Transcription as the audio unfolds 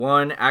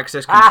One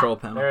access control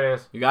panel. There it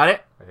is. You got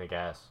it? I think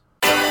yes.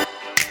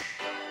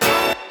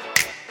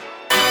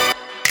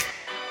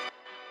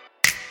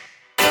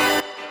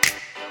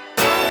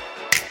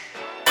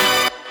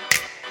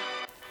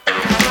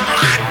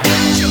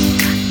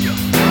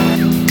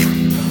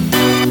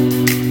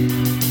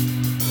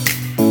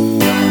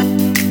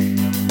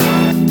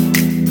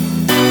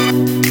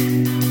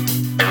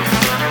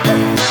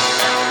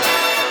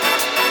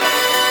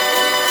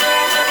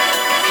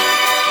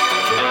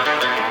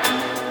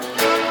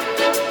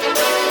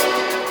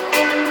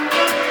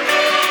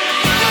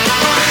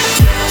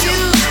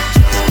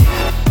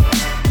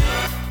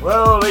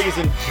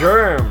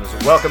 Germs,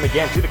 welcome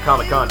again to the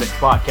Comic Context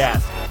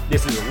Podcast.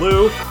 This is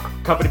Lou,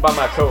 accompanied by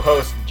my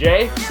co-host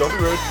Jay. Don't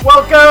be rude.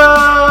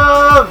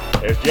 Welcome!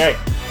 There's Jay.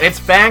 It's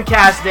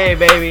FanCast Day,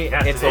 baby.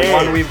 Yes, it's the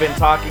one we've been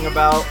talking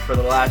about for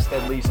the last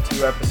at least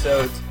 2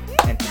 episodes,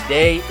 and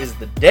today is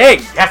the day.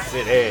 Yes,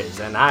 it is,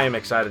 and I am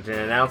excited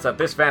to announce that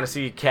this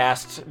Fantasy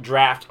Cast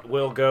draft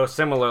will go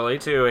similarly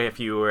to if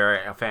you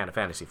were a fan of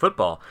fantasy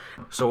football.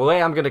 So the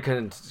way I'm going to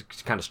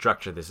kind of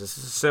structure this is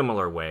a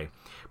similar way.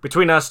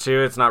 Between us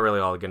two, it's not really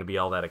all going to be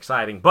all that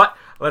exciting, but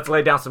let's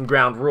lay down some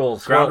ground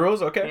rules.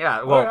 Rules? Okay.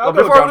 Yeah, well, right,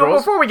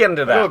 before we get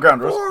into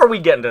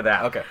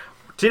that. Okay.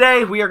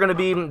 Today, we are going to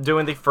be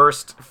doing the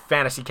first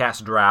Fantasy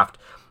Cast draft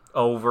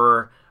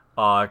over,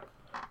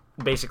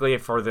 basically,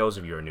 for those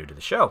of you who are new to the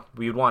show,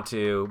 we would want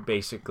to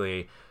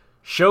basically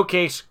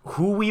showcase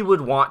who we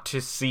would want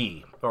to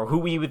see, or who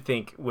we would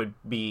think would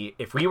be,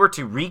 if we were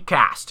to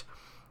recast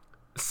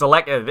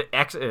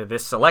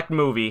this select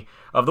movie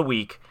of the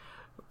week,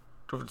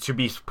 to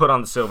be put on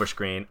the silver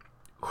screen,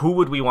 who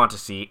would we want to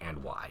see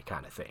and why,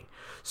 kind of thing.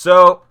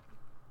 So,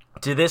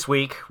 to this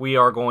week, we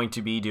are going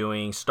to be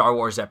doing Star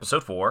Wars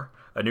Episode 4,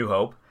 A New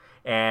Hope,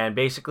 and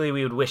basically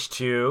we would wish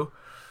to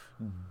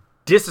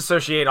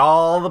disassociate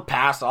all the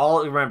past,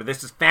 remember,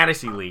 this is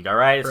Fantasy League,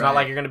 alright? It's not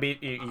like you're going to be,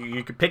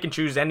 you could pick and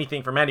choose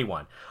anything from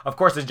anyone. Of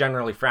course, it's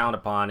generally frowned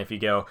upon if you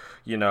go,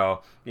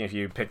 if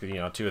you pick,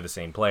 2 of the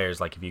same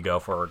players, like if you go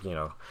for,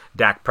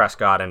 Dak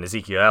Prescott and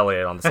Ezekiel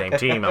Elliott on the same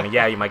team. I mean,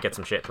 yeah, you might get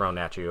some shit thrown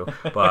at you,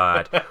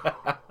 but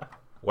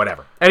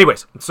whatever.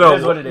 Anyways, so, it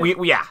is what it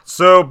is.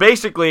 So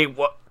basically,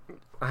 what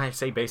I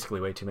say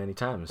basically way too many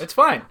times. It's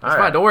fine. It's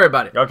fine. Don't worry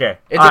about it. Okay.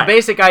 It's a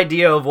basic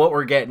idea of what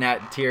we're getting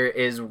at here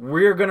is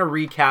we're going to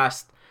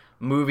recast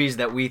movies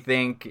that we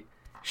think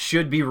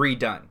should be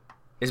redone.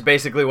 Is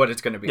basically what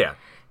it's going to be. Yeah.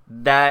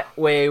 That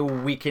way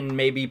we can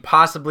maybe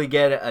possibly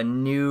get a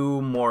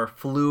new, more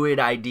fluid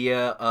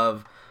idea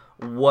of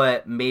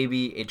what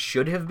maybe it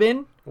should have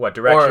been. What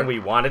direction we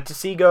wanted to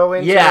see go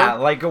into. Yeah,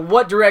 like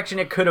what direction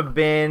it could have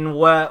been,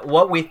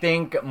 what we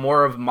think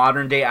more of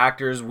modern day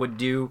actors would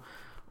do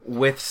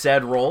with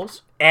said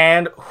roles,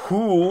 and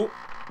who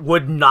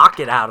would knock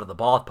it out of the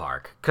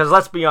ballpark. Because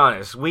let's be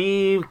honest,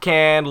 we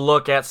can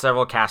look at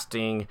several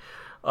casting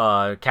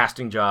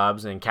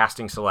jobs and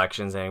casting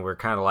selections, and we're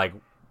kind of like,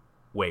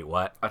 wait,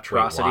 what?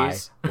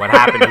 Atrocities. Wait, what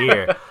happened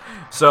here?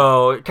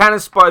 So, kind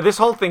of this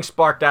whole thing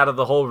sparked out of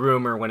the whole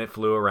rumor when it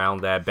flew around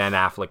that Ben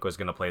Affleck was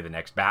going to play the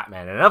next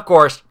Batman, and of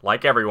course,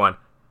 like everyone,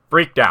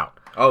 freaked out.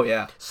 Oh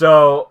yeah.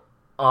 So,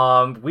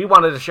 we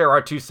wanted to share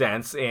our 2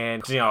 cents,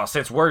 and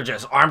since we're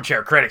just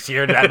armchair critics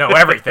here that know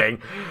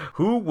everything,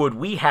 who would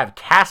we have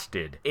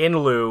casted in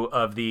lieu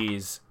of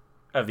these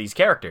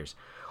characters?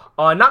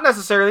 Not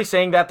necessarily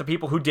saying that the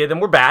people who did them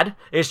were bad.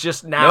 It's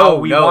just now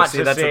we want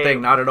to that's say, the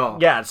thing, not at all.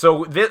 Yeah.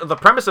 So the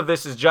premise of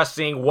this is just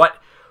seeing what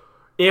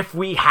if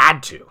we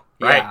had to,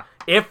 right? Yeah.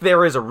 If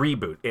there is a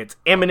reboot, it's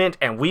imminent,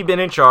 and we've been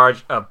in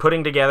charge of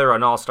putting together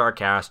an all-star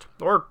cast,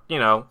 or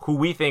who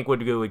we think would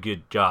do a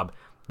good job.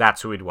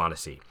 That's who we'd want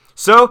to see.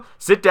 So,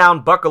 sit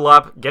down, buckle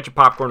up, get your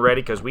popcorn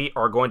ready, because we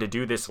are going to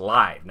do this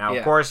live. Now,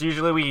 Of course,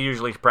 we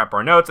usually prep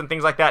our notes and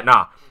things like that.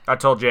 Nah, I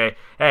told Jay,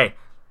 hey,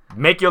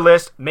 make your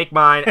list, make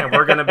mine, and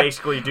we're going to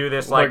basically do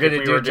this like we're going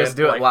to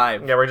do it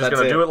live. Yeah, we're just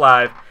going to do it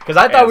live. Because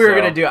I thought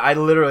I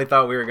literally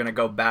thought we were going to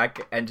go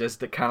back and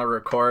just to kind of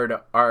record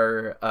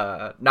our,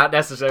 not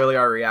necessarily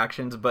our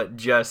reactions, but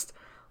just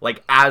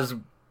like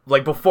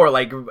before,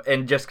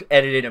 and just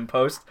edit it in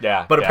post.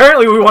 Yeah. But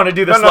apparently we want to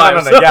do this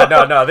live. No.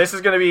 Yeah, no. This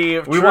is going to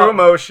be true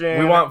emotion.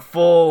 We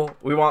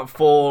want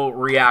full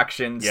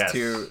reactions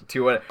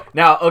to what.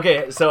 Now,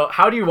 okay, so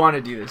how do you want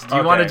to do this? Do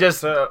you want to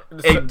just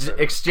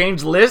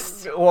exchange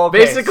lists,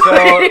 basically?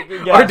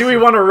 Yes. Or do we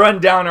want to run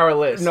down our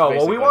list? No,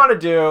 basically? what we want to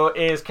do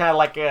is kind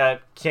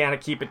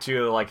of keep it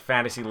to like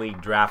Fantasy League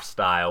draft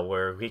style,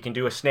 where we can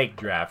do a snake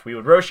draft. We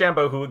would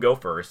Rochambeau who would go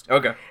first.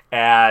 Okay.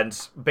 And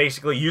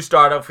basically, you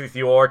start off with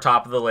your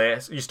top of the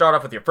list. You start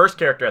off with your first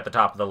character at the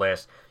top of the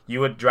list. You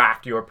would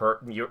draft you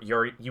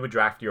would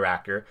draft your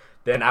actor.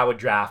 Then I would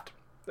draft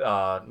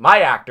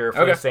my actor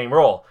for the same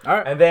role. All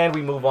right. And then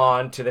we move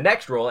on to the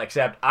next role,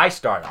 except I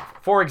start off.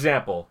 For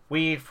example,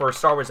 for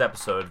Star Wars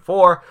Episode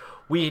 4,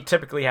 we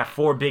typically have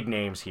 4 big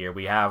names here.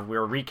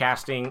 We're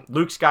recasting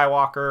Luke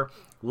Skywalker,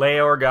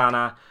 Leia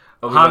Organa,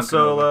 Han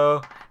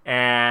Solo,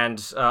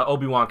 and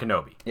Obi-Wan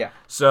Kenobi. Yeah.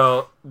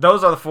 So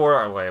those are the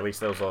four, or well, at least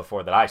those are the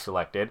four that I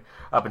selected.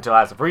 Up until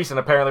as of recent,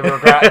 apparently we were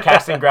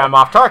casting Grand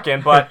Moff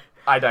Tarkin, but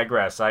I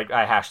digress.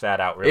 I hashed that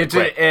out really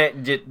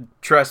quick.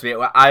 Trust me,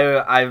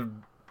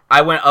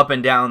 I went up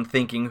and down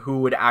thinking who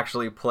would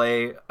actually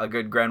play a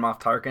good Grand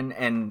Moff Tarkin,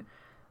 and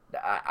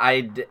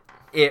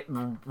it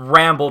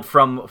rambled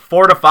from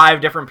 4 to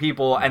 5 different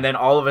people, and then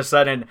all of a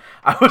sudden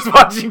I was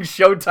watching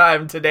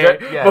Showtime today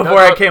before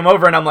I came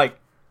over, and I'm like,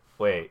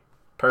 wait,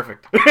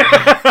 perfect.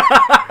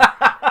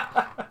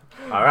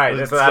 All right,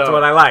 that's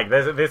what I like.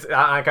 This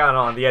I'm kind of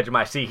on the edge of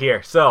my seat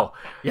here. So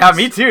yeah,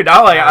 me too.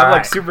 Now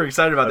I'm super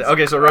excited about that.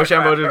 Okay, so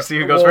Rochambeau to see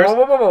who goes first.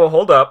 Whoa,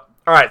 hold up.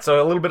 All right, so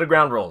a little bit of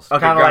ground rules. Okay,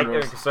 ground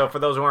rules. So for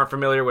those who aren't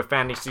familiar with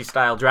fantasy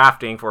style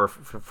drafting for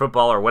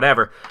football or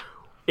whatever,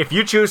 if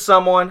you choose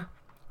someone,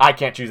 I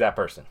can't choose that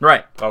person.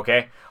 Right.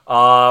 Okay.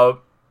 And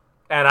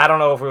I don't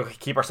know if we'll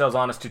keep ourselves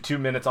honest to 2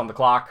 minutes on the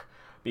clock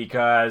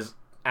because,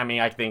 I mean,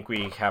 I think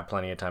we have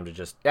plenty of time to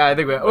just... Yeah, I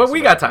think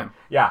we got time.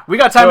 Yeah. We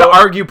got time to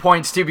argue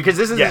points, too, because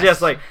this is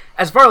just like...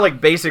 As far as, like,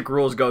 basic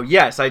rules go,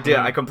 yes, I did.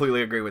 I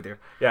completely agree with you.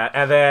 Yeah,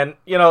 and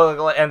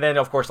then,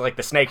 of course, like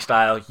the snake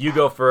style, you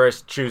go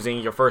first,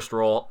 choosing your first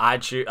roll. I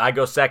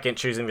go second,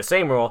 choosing the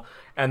same roll.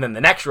 And then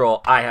the next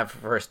roll, I have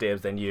first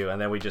dibs, then you,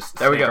 and then we just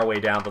snake our way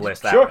down the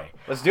list that way.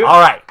 Let's do it. All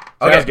right.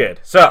 Sounds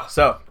good.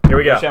 So here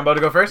we go. Rochambeau to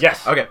go first?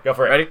 Yes. Okay, go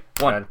for it. Ready?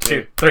 1,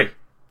 2, 3.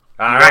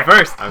 All right.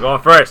 First. I'm going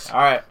first.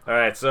 All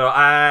right. So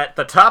at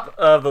the top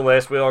of the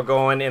list, we are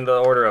going in the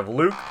order of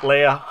Luke,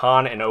 Leia,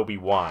 Han, and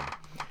Obi-Wan.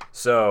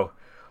 So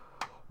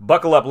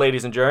buckle up,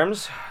 ladies and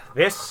germs.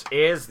 This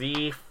is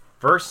the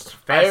first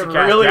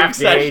FanCast really draft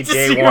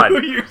day one.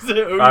 Who you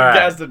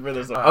casted for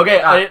this one?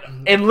 Okay,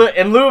 in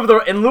lieu of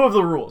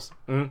the rules.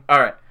 Mm-hmm. All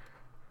right,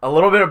 a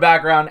little bit of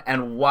background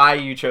and why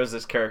you chose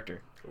this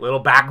character. Little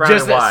background,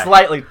 just and why?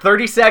 Slightly,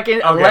 30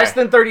 seconds, less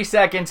than 30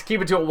 seconds.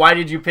 Keep it to it. Why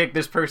did you pick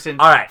this person?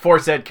 For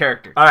said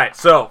character. All right,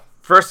 so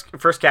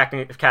first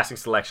casting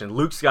selection,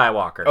 Luke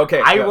Skywalker.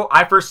 Okay,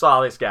 I first saw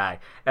this guy,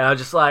 and I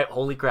was just like,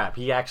 holy crap,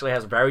 he actually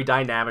has a very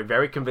dynamic,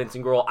 very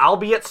convincing role,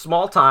 albeit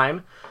small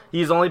time.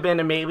 He's only been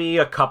in maybe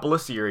a couple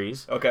of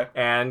series. Okay.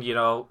 And,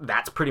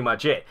 that's pretty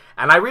much it.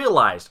 And I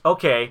realized,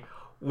 okay,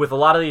 with a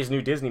lot of these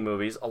new Disney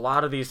movies, a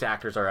lot of these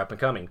actors are up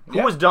and coming.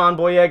 Who was Don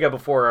Boyega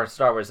before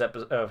Star Wars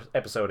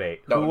Episode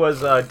 8? Who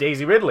was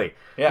Daisy Ridley?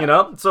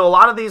 Yeah. So a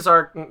lot of these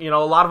are, a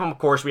lot of them, of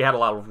course, we had a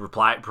lot of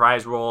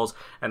prize roles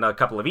and a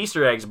couple of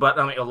Easter eggs, but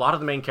I mean, a lot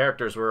of the main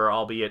characters were,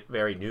 albeit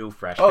very new,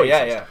 fresh faces.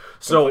 Yeah.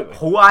 So completely.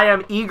 Who I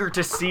am eager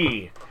to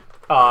see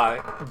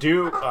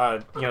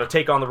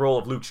take on the role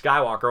of Luke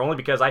Skywalker, only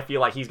because I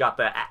feel like he's got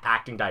the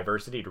acting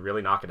diversity to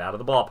really knock it out of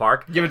the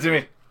ballpark. Give it to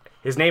me.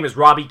 His name is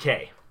Robbie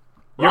K.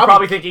 You're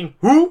probably thinking,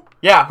 who?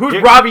 Yeah, who's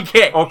Robbie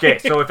K? Okay,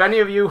 so if any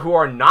of you who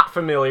are not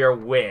familiar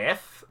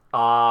with...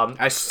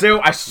 I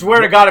swear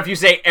to God, if you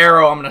say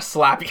Arrow, I'm going to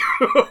slap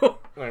you.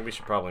 We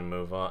should probably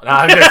move on. No,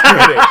 I'm just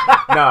kidding.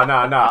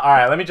 No. All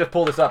right, let me just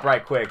pull this up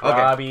right quick.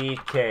 Okay. Robbie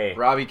K.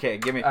 Robbie K,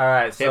 give me... All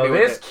right, so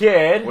this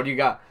kid... What do you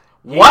got?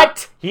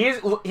 What? He's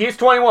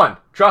 21.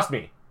 Trust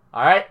me.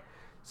 All right?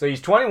 So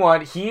he's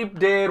 21. He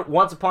did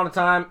Once Upon a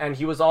Time, and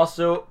he was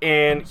also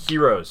in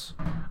Heroes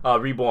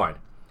Reborn.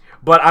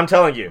 But I'm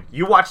telling you,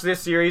 you watch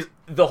this series,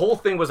 the whole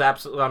thing was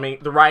absolute. I mean,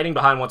 the writing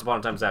behind Once Upon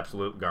a Time is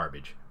absolute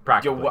garbage.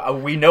 Practically.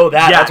 We know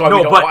that. That's why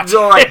we don't watch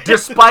it.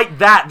 Despite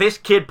that, this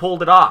kid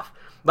pulled it off.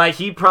 Like,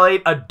 he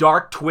played a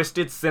dark,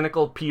 twisted,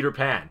 cynical Peter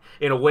Pan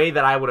in a way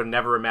that I would have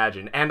never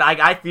imagined. And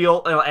I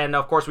feel, and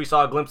of course we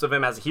saw a glimpse of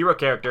him as a hero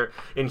character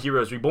in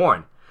Heroes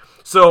Reborn.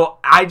 So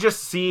I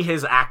just see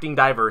his acting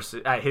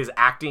his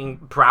acting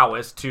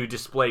prowess to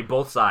display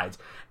both sides,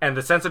 and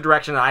the sense of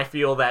direction that I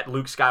feel that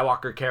Luke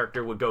Skywalker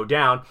character would go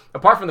down.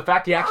 Apart from the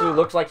fact he actually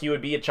looks like he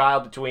would be a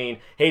child between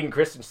Hayden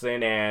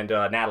Christensen and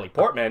Natalie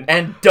Portman.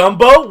 And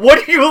Dumbo,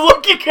 what are you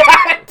looking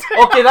at?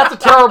 Okay, that's a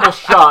terrible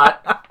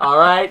shot. All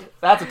right,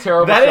 that's a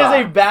terrible shot. That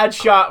is a bad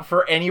shot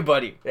for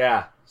anybody.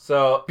 Yeah.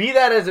 So be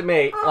that as it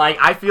may, like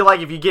I feel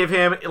like if you give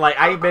him, like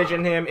I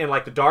envision him in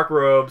like the dark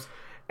robes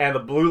and the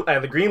blue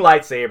and the green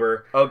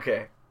lightsaber.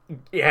 Okay.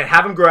 Yeah,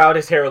 have him grow out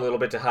his hair a little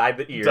bit to hide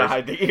the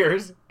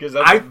ears. Because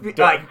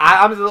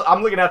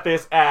I'm looking at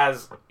this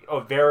as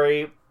a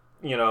very,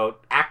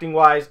 acting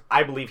wise,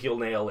 I believe he'll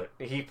nail it.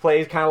 He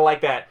plays kind of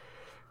like that.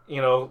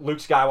 Luke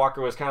Skywalker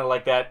was kind of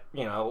like that.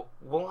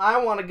 Well,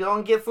 I want to go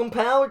and get some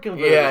power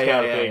converters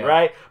kind of thing,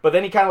 right? But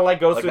then he kind of like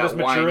goes through this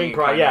maturing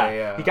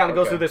process. He kind of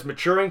goes through this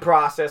maturing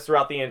process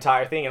throughout the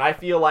entire thing, and I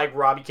feel like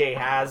Robbie K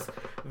has,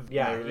 he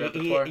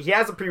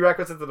has a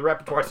prerequisite to the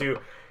repertoire to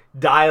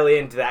dial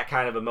into that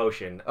kind of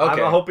emotion.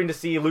 Okay. I'm hoping to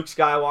see Luke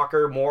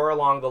Skywalker more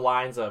along the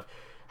lines of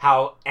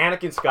how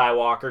Anakin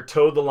Skywalker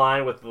towed the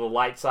line with the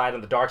light side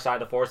and the dark side of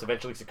the Force,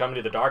 eventually succumbing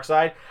to the dark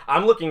side.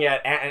 I'm looking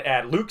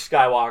at Luke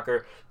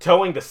Skywalker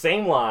towing the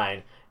same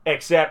line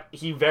except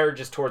he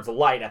verges towards the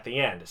light at the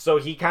end. So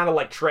he kind of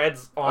like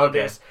treads on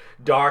this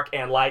dark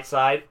and light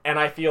side, and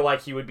I feel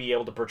like he would be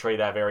able to portray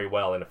that very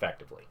well and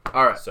effectively.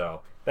 All right.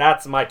 So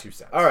that's my 2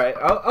 cents. All right.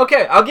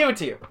 Okay, I'll give it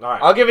to you. All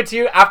right. I'll give it to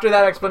you. After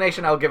that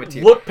explanation, I'll give it to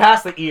you. Look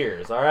past the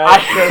ears, all right?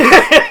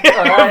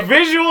 All right.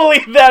 Visually,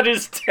 that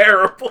is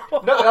terrible.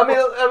 No, I mean,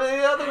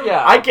 the other,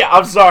 yeah. I can't.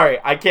 I'm sorry.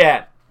 I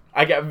can't.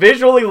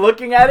 Visually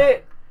looking at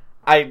it,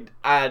 I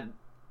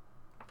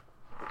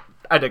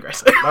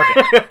digress.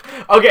 Okay.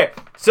 Okay,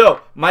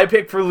 so my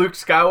pick for Luke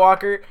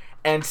Skywalker,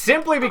 and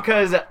simply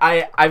because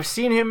I've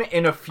seen him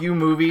in a few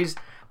movies.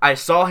 I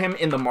saw him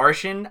in The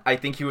Martian. I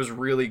think he was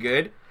really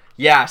good.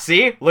 Yeah,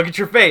 see? Look at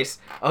your face.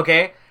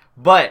 Okay?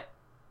 But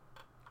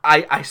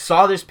I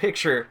saw this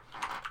picture.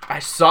 I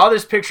saw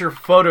this picture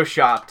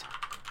photoshopped.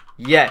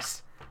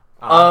 Yes.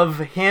 Of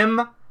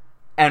him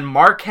and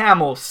Mark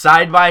Hamill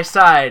side by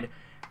side.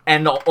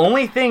 And the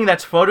only thing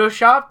that's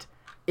photoshopped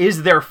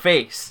is their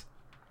face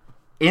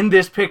in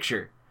this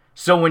picture.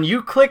 So when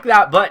you click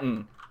that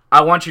button,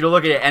 I want you to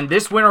look at it. And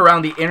this went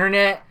around the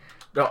internet,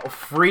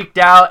 freaked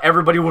out.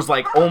 Everybody was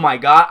like, "Oh my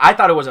god!" I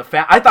thought it was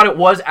I thought it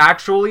was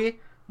actually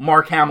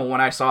Mark Hamill when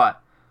I saw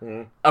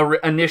it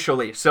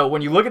initially. So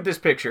when you look at this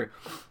picture,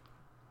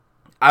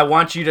 I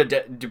want you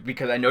to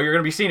because I know you're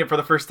going to be seeing it for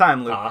the first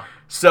time, Luke.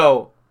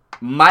 So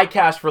my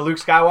cast for Luke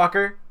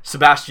Skywalker,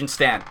 Sebastian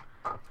Stan.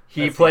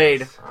 He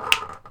played. Nice.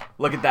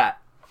 Look at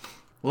that.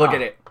 Look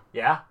at it.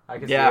 Yeah, I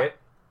can see it.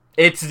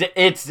 It's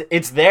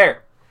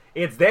there.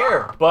 It's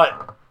there,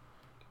 but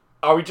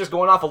are we just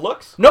going off of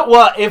looks? No,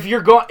 well, if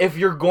you're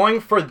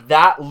going for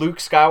that Luke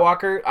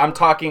Skywalker, I'm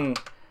talking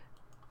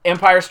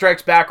Empire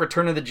Strikes Back,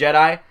 Return of the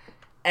Jedi,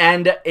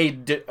 and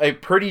a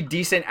pretty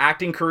decent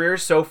acting career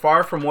so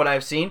far from what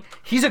I've seen.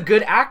 He's a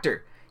good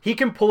actor. He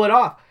can pull it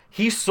off.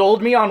 He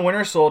sold me on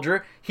Winter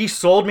Soldier. He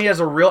sold me as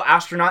a real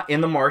astronaut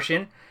in The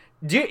Martian.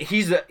 Dude,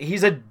 he's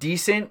a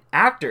decent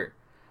actor.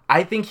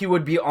 I think he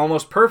would be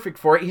almost perfect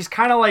for it. He's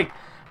kind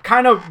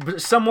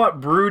of somewhat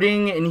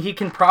brooding, and he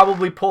can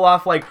probably pull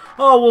off like,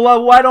 oh,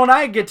 well, why don't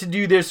I get to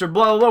do this, or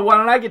blah, blah, blah, why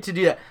don't I get to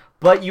do that?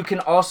 But you can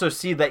also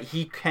see that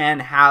he can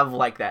have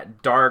like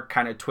that dark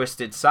kind of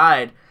twisted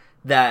side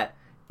that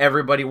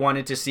everybody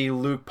wanted to see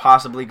Luke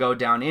possibly go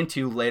down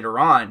into later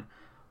on.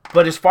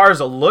 But as far as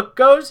a look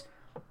goes,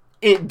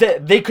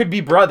 they could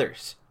be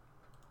brothers.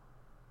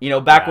 You know,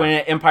 back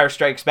when Empire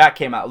Strikes Back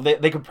came out,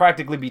 they could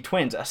practically be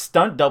twins. A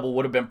stunt double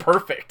would have been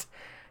perfect,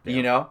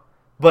 you know?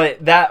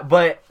 But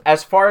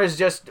as far as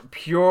just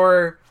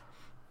pure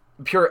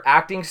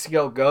acting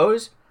skill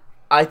goes,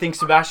 I think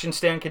Sebastian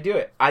Stan could do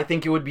it. I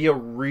think it would be a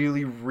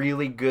really,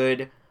 really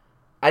good.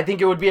 I think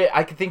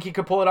he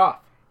could pull it off.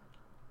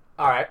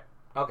 All right.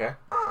 Okay.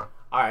 All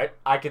right.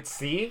 I could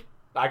see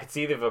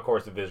of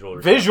course the visual.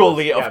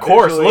 Visually, of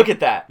course. Look at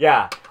that.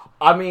 Yeah.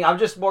 I mean, I'm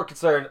just more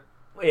concerned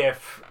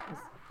if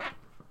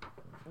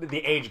the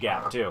age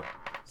gap too.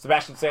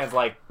 Sebastian Stan's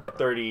like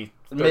 30,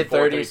 mid-30s,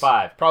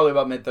 35. Probably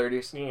about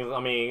mid-30s. I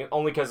mean,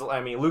 only because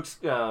Luke's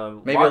maybe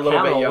Mark a little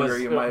Hamill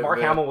bit younger. Mark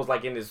Hamill was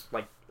like in his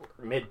like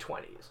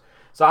mid-20s.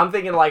 So I'm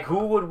thinking like,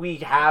 who would we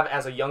have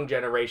as a young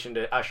generation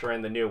to usher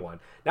in the new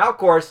one? Now, of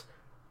course,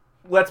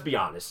 let's be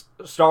honest.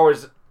 Star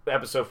Wars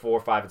Episode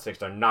 4, 5, and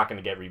 6 are not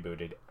going to get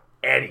rebooted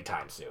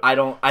anytime soon. I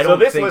don't so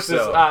this think list is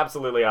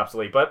absolutely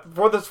obsolete. But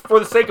for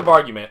the sake of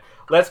argument,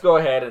 let's go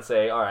ahead and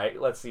say, all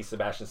right, let's see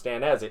Sebastian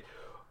Stan as it.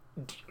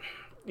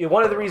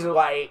 One of the reasons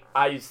why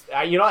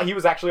he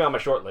was actually on my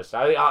short list.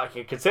 I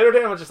considered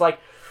him. I was just like,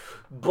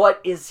 but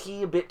is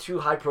he a bit too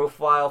high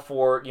profile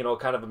for,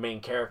 kind of a main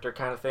character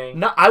kind of thing?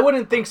 No, I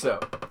wouldn't think so.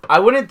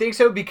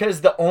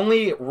 Because the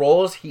only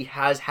roles he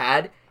has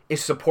had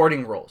is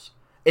supporting roles.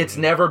 It's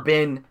never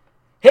been,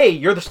 hey,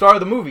 you're the star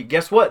of the movie.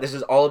 Guess what? This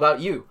is all about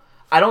you.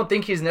 I don't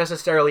think he's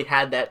necessarily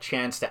had that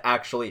chance to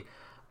actually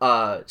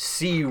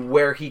see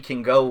where he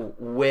can go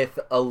with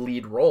a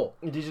lead role.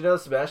 Did you know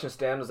Sebastian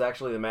Stan was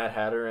actually the Mad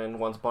Hatter in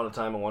Once Upon a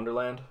Time in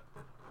Wonderland?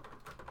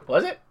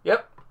 Was it?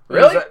 Yep.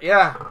 Really?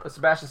 Yeah.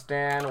 Sebastian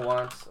Stan,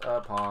 Once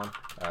Upon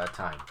a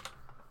Time.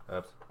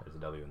 Oops, there's a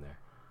W in there.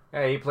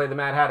 Yeah, he played the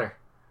Mad Hatter.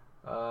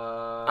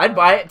 I'd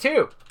buy it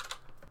too.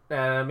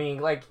 And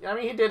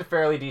he did a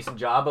fairly decent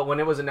job, but when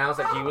it was announced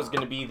that he was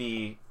going to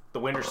be the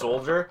Winter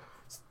Soldier,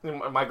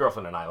 my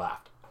girlfriend and I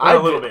laughed. A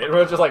little bit. We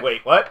were just like,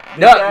 wait, what?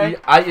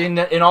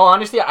 In all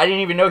honesty, I didn't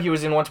even know he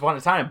was in Once Upon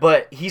a Time,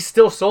 but he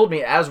still sold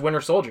me as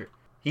Winter Soldier.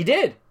 He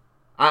did.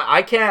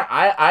 I can't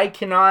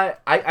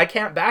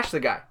bash the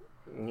guy.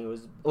 He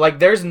was like,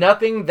 there's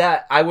nothing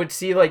that I would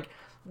see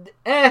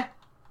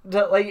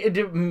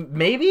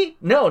maybe?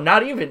 No,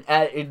 not even.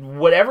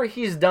 Whatever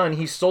he's done,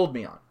 he sold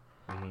me on.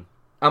 Mm-hmm.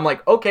 I'm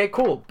like, okay,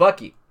 cool,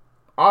 Bucky,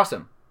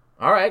 awesome.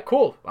 All right,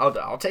 cool.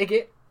 I'll take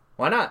it.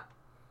 Why not?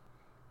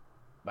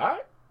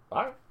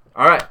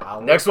 All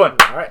right. Next one.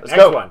 All right, let's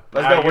go.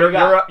 Let's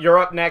go. You're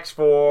up next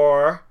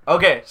for.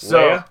 Okay,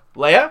 so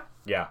Leia.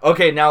 Yeah.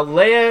 Okay, now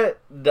Leia.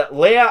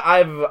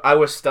 I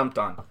was stumped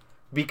on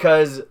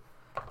because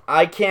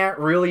I can't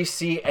really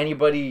see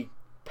anybody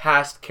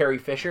past Carrie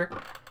Fisher,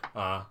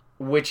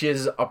 which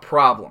is a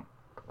problem.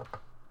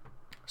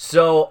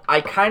 So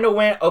I kind of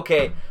went,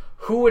 okay,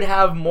 who would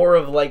have more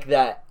of like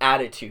that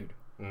attitude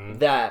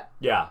that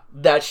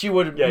she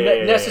would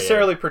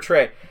necessarily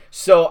portray?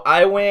 So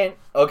I went,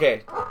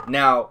 okay,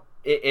 now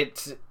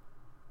it's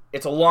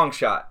a long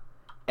shot,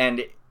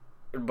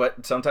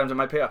 but sometimes it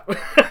might pay off.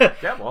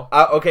 Yeah, well.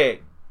 Okay,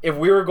 if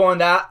we were going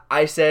that,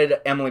 I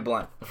said Emily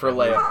Blunt for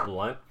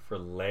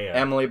Leia.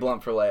 Emily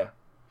Blunt for Leia.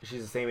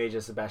 She's the same age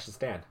as Sebastian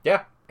Stan.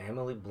 Yeah.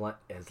 Emily Blunt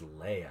as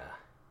Leia.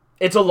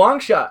 It's a long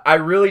shot. I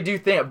really do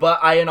think, but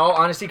in all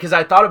honesty, because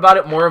I thought about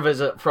it more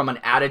of from an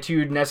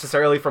attitude,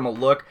 necessarily from a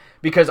look,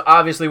 because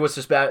obviously with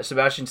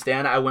Sebastian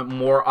Stan, I went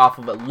more off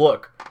of a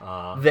look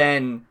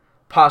than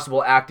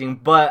possible acting,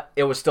 but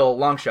it was still a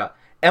long shot.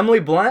 Emily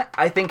Blunt,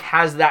 I think,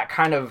 has that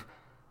kind of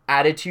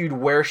attitude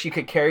where she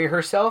could carry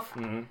herself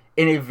in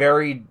a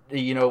very,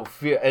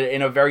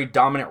 in a very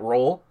dominant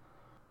role,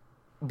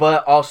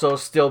 but also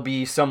still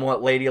be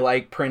somewhat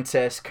ladylike,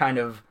 princess kind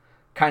of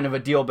a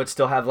deal, but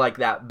still have like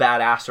that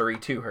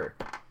badassery to her.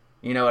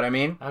 You know what I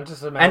mean? I'm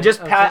just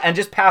imagining, and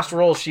just past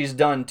roles she's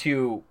done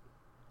too.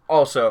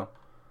 Also,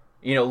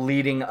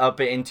 leading up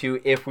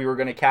into if we were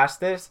going to cast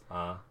this,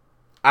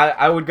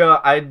 I would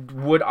offer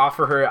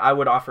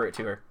it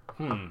to her.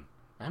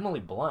 Emily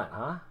Blunt,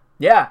 huh?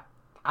 Yeah.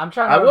 I'm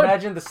trying to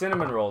imagine the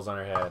cinnamon rolls on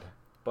her head,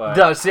 but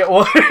I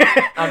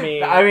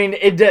mean,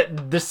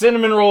 the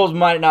cinnamon rolls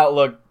might not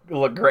look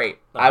great.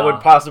 I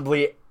would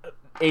possibly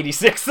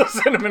 86 the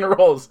cinnamon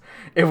rolls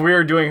if we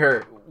were doing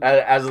her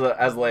as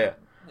Leia.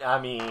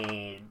 I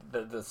mean,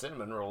 the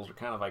cinnamon rolls are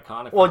kind of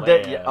iconic. Well,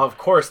 of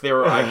course they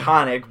were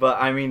iconic,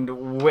 but I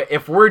mean,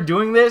 if we're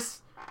doing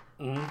this,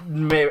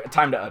 maybe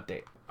time to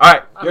update. All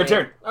right, your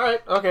turn. All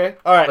right, okay.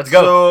 All right, let's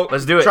go. So,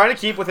 let's do it. Trying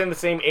to keep within the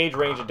same age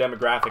range and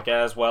demographic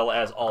as well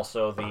as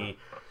also the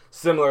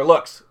similar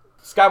looks.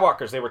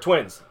 Skywalkers, they were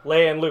twins.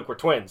 Leia and Luke were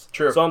twins.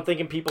 True. So I'm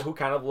thinking people who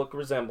kind of look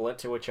resemblant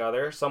to each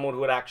other, someone who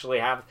would actually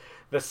have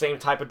the same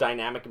type of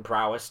dynamic and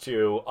prowess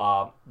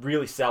to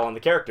really sell on the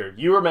character.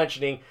 You were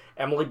mentioning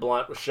Emily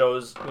Blunt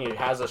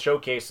has a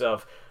showcase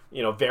of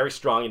very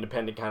strong,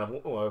 independent kind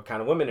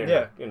of women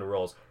in her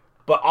roles,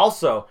 but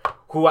also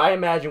who I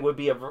imagine would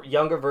be a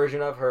younger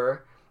version of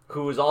her,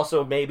 who is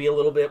also maybe a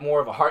little bit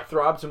more of a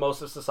heartthrob to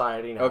most of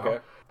society now. Okay.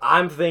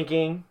 I'm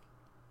thinking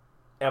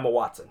Emma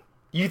Watson.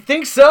 You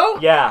think so?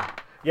 Yeah.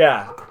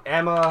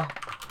 Emma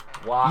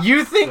Watson.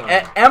 You think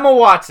Emma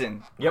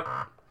Watson? Yep.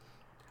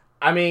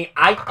 I mean,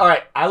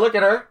 I look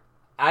at her.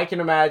 I can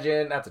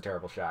imagine. That's a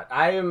terrible shot.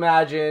 I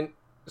imagine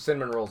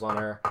cinnamon rolls on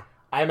her.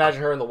 I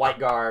imagine her in the white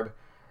garb.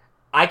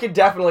 I could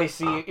definitely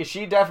see.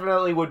 She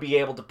definitely would be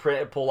able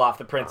to pull off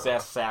the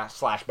princess /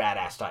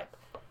 badass type,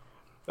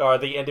 or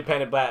the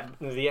independent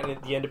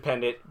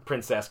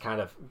princess kind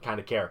of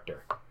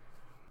character.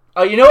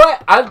 Oh, you know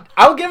what?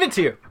 I'll give it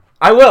to you.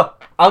 I will.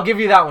 I'll give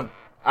you that one.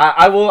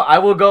 I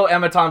will go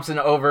Emma Thompson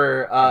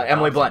over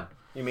Emily Blunt.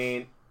 You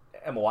mean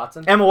Emma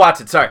Watson? Emma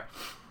Watson. Sorry.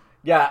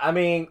 Yeah, I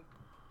mean,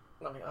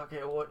 okay.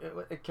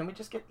 Can we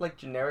just get like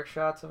generic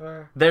shots of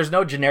her? There's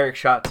no generic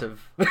shots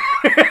of.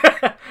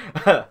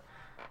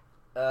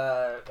 All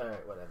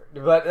right, whatever.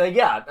 But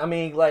yeah, I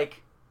mean,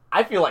 like,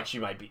 I feel like she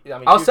might be. I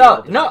mean, I'll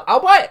sell it. No, I'll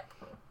buy it.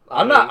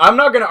 I'm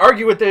not going to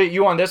argue with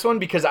you on this one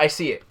because I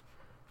see it.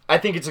 I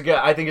think it's a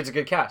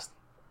good cast.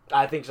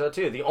 I think so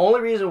too. The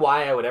only reason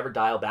why I would ever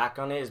dial back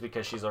on it is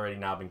because she's already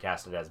now been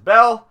casted as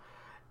Belle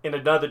in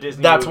another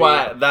Disney movie. That's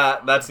why.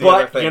 That's the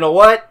other thing. But you know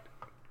what?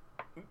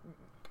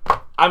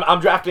 I'm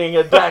drafting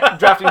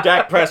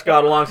Dak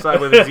Prescott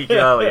alongside with Ezekiel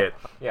Elliott.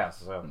 Yeah,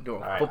 so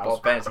doing football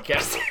fantasy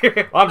cast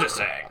here. I'm just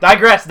saying.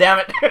 Digress, damn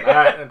it. All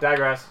right,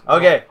 digress.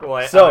 Okay, I'll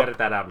edit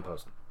that out and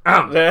post.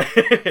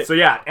 So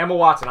yeah, Emma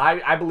Watson.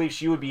 I believe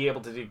she would be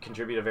able to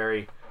contribute a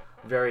very,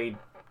 very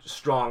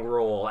strong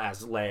role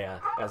as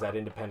Leia, as that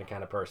independent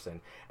kind of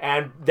person,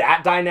 and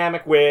that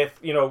dynamic with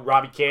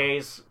Robbie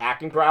Kay's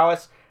acting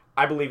prowess.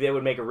 I believe they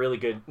would make a really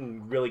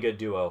good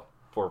duo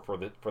for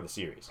the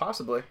series.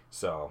 Possibly.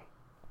 So.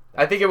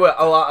 I think it would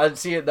a lot.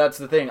 See, that's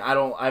the thing.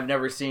 I've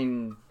never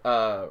seen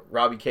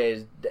Robbie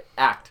Kay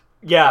act.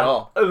 Yeah. At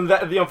all.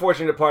 The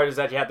unfortunate part is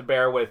that you have to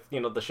bear with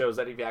the shows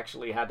that he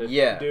actually had to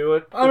do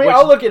it. I mean,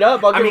 I'll look it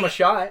up. I'll give him a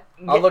shot.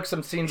 I'll look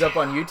some scenes up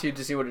on YouTube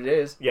to see what it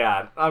is.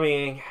 Yeah. I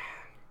mean,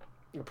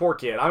 poor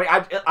kid. I mean,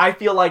 I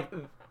feel like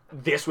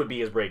this would be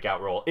his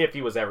breakout role if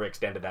he was ever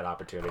extended that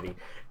opportunity.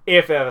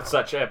 If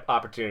such an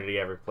opportunity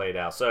ever played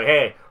out. So,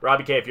 hey,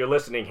 Robbie K, if you're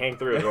listening, hang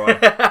through, Roy. You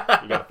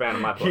got a fan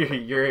of my book.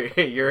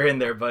 You're in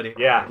there, buddy.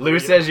 Yeah. Lou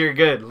says you're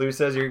good.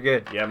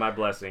 Yeah, my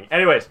blessing.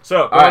 Anyways,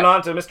 so going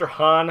on to Mr.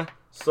 Han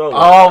Solo.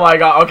 Oh, my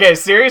God. Okay,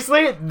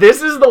 seriously?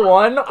 This is the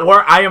one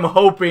where I am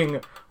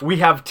hoping we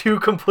have two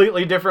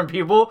completely different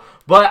people,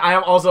 but I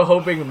am also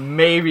hoping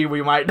maybe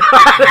we might not.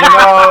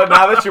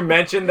 Now that you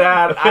mentioned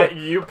that,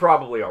 you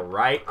probably are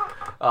right.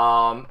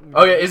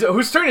 Okay,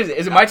 whose turn is it?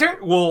 Is it my turn?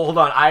 Well, hold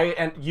on. I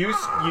ended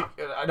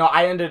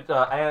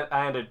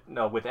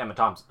with Emma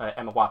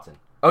Watson.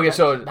 Okay,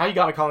 so now you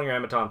got me calling her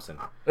Emma Thompson.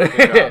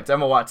 It's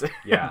Emma Watson.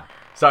 Yeah.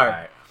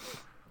 Sorry.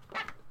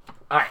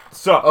 All right.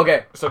 So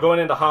going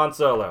into Han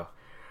Solo.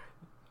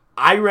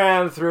 I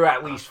ran through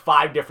at least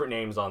 5 different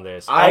names on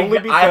this. I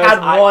had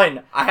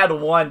one. I had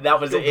one. That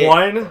was it.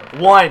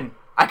 One.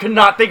 I could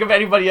not think of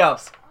anybody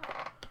else.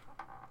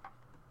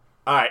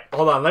 All right,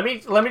 hold on. Let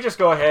me just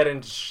go ahead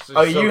and.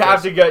 You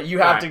have to go. You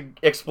have to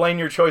explain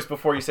your choice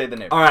before you say the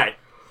name. All right.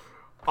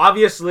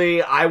 Obviously,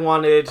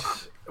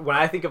 when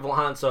I think of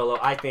Han Solo,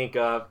 I think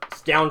of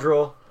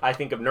scoundrel. I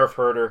think of nerf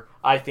herder.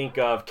 I think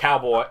of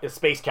cowboy,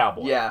 space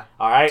cowboy. Yeah.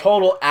 All right.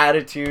 Total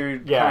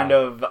attitude, kind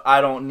of.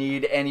 I don't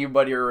need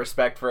anybody or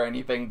respect for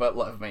anything, but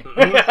love me.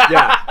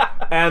 Yeah.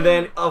 And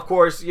then, of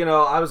course,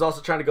 I was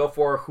also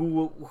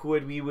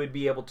we would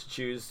be able to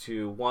choose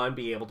to, one,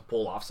 be able to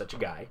pull off such a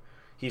guy.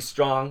 He's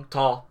strong,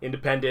 tall,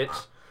 independent.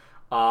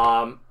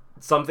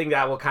 Something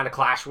that will kind of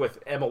clash with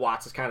Emma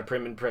Watts' kind of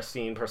prim and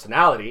pristine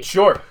personality.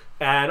 Sure.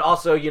 And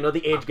also,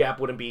 the age gap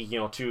wouldn't be,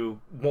 too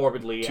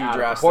morbidly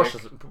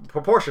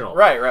proportional.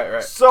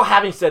 Right. So,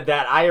 having said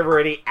that, I have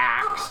already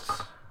axed.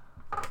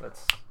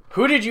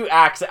 Who did you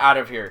axe out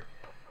of here?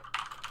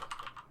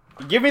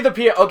 Give me the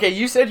P. Okay,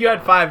 you said you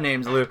had 5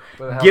 names, Lou.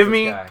 Give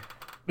me.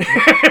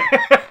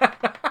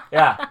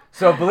 Yeah.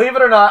 So, believe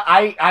it or not,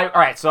 all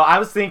right. So, I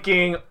was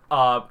thinking,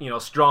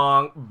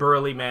 strong,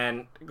 burly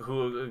men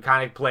who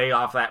kind of play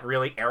off that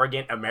really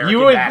arrogant American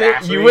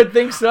badassery. You would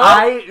think so?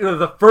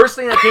 The first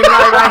thing that came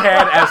out of my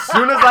head as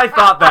soon as I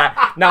thought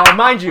that. Now,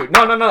 mind you,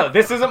 no.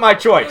 This isn't my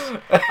choice.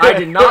 I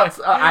did not.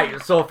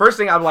 So, first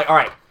thing, I'm like, all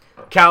right,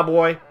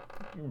 cowboy,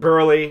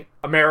 burly,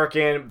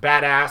 American,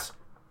 badass,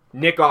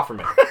 Nick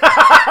Offerman.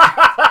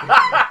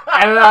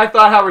 And then I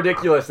thought how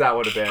ridiculous that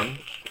would have been.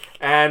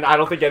 And I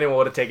don't think anyone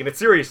would have taken it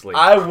seriously.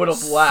 I would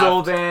have laughed.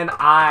 So then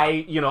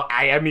I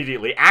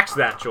immediately axed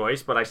that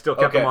choice, but I still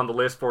kept him on the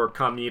list for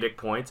comedic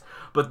points.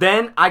 But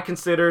then I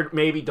considered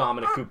maybe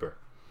Dominic Cooper.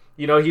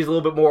 He's a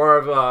little bit more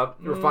of a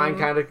refined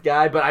kind of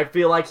guy, but I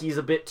feel like he's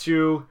a bit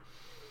too...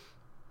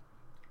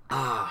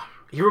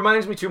 he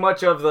reminds me too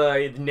much of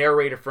the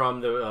narrator from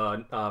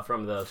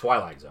the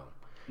Twilight Zone.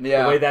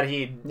 Yeah. The way that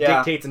he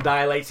dictates and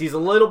dilates, he's a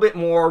little bit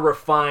more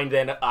refined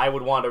than I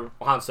would want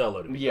Han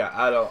Solo to be. Yeah,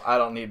 I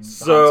don't need Han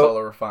Solo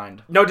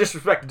refined. No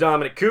disrespect to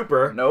Dominic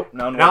Cooper. Nope,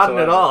 none not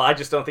whatsoever. at all. I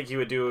just don't think he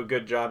would do a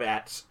good job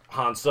at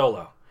Han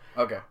Solo.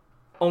 Okay.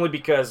 Only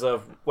because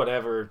of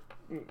whatever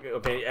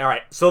opinion. All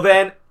right. So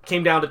then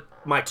came down to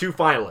my 2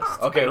 finalists.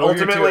 Okay. And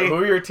who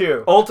are your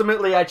two?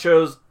 Ultimately, I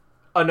chose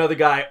another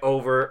guy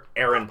over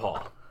Aaron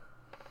Paul.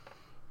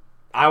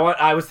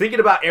 I was thinking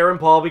about Aaron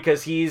Paul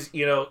because he's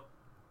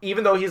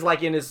even though he's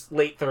like in his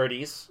late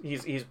 30s,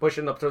 he's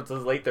pushing up to his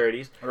late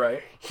 30s.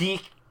 Right.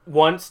 He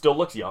still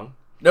looks young.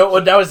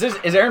 No, that was this.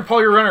 Is Aaron Paul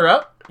your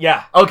runner-up?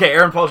 Yeah. Okay,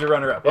 Aaron Paul's your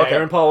runner-up. Yeah, Okay.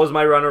 Aaron Paul was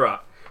my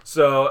runner-up.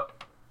 So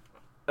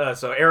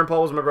Aaron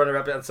Paul was my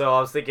runner-up, and so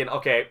I was thinking,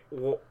 okay,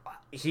 well,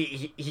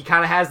 he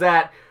kind of has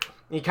that.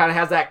 He kind of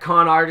has that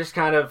con artist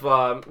kind of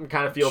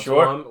feel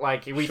to him.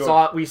 Like we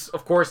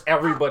of course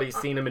everybody's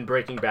seen him in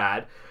Breaking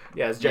Bad.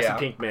 Yeah, as Jesse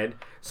Pinkman.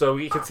 So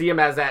you can see him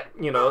as that,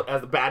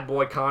 as the bad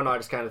boy con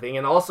artist kind of thing.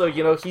 And also,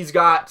 he's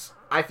got,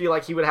 I feel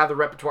like he would have the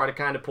repertoire to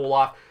kind of pull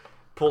off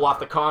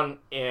the con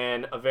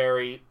in a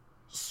very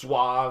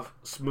suave,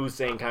 smooth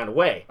sailing kind of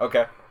way.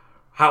 Okay.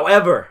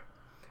 However,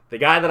 the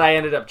guy that I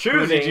ended up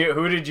choosing...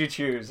 Who did you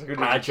choose?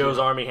 I chose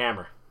Armie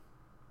Hammer.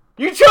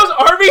 You chose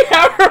Armie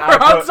Hammer for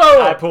Han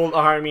Solo? I pulled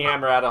Armie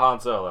Hammer out of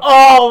Han Solo.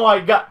 Oh my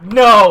god.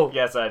 No.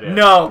 Yes, I did.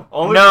 No.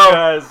 Only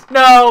because...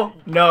 No.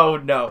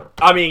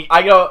 I mean...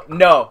 I go,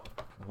 no.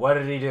 What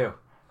did he do?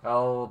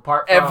 Oh,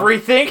 apart from...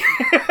 Everything?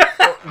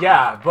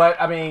 Yeah, but,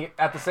 I mean,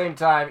 at the same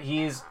time,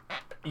 he's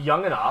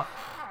young enough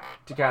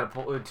to kind of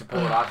pull it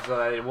off so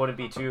that it wouldn't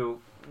be too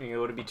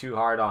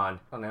hard on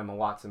Emma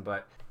Watson,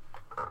 but...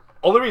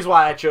 Only reason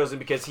why I chose him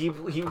because he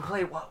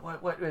played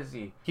what is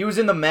he? He was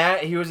in the Man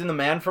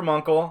from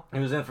U.N.C.L.E. He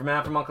was in from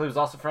Man from U.N.C.L.E. He was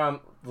also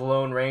from The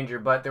Lone Ranger,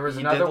 but there was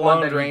another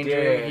one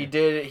that he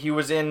did. He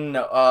was in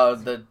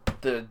the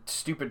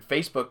stupid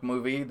Facebook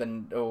movie.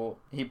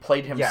 He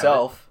played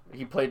himself.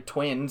 He played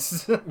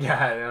twins.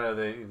 Yeah, I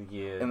know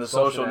in the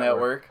Social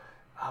Network.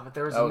 Oh, but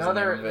there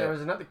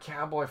was another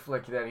cowboy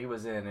flick that he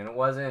was in, and it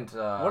wasn't.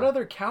 What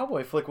other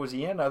cowboy flick was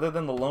he in other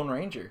than The Lone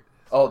Ranger?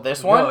 Oh,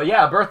 this one? No,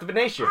 yeah, Birth of a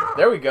Nation.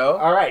 There we go.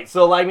 All right,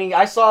 so I mean,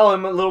 I saw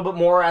him a little bit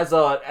more as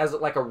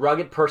like a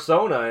rugged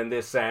persona in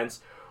this sense,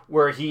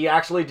 where he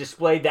actually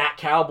displayed that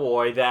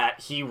cowboy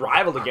that he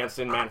rivaled against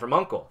in Man from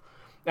U.N.C.L.E.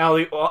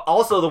 Now,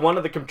 also one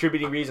of the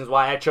contributing reasons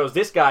why I chose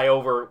this guy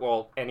over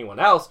anyone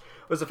else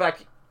was the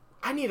fact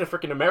I need a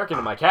freaking American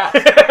in my cast.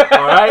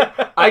 All right,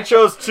 I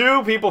chose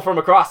 2 people from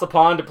across the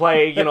pond to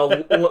play,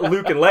 Luke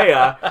and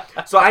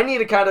Leia. So I need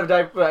to kind of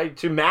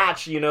to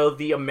match,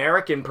 the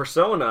American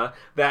persona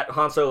that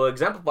Han Solo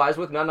exemplifies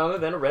with none other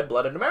than a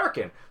red-blooded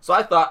American. So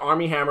I thought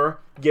Armie Hammer,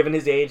 given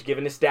his age,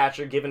 given his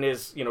stature, given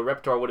his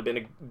repertoire, would have been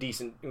a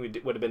decent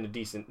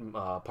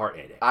part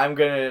in it. I'm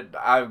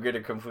gonna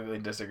completely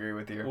disagree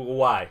with you.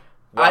 Why?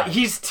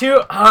 He's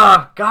too.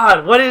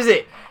 God, what is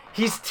it?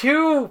 He's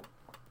too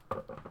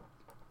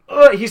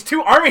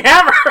Armie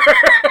Hammer.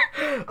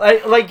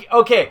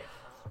 Okay.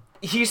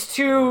 He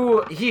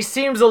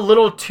seems a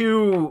little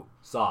too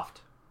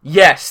soft.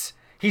 Yes.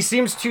 He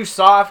seems too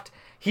soft.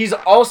 He's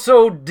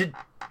also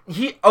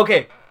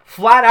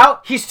flat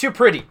out, he's too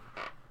pretty.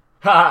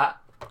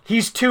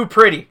 He's too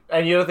pretty.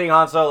 And you don't think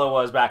Han Solo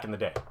was back in the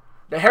day?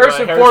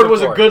 Harrison Ford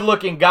was a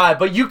good-looking guy,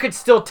 but you could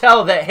still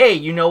tell that, hey,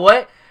 you know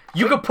what?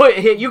 You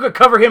could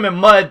cover him in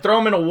mud, throw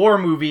him in a war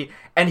movie,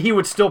 and he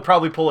would still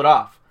probably pull it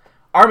off.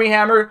 Armie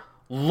Hammer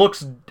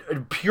looks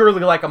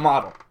purely like a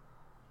model.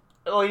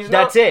 Well,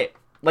 that's it.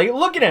 Like,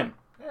 look at him.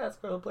 Yeah, that's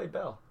going to play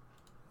Bell,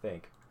 I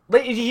think.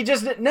 Like, he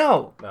just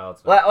no. No,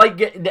 it's not. Like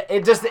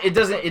it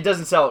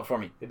doesn't sell it for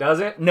me. It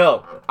doesn't?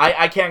 No,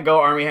 I can't go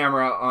Armie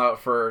Hammer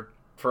for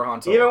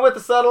Han Solo. Even with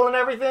the subtle and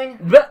everything?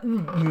 But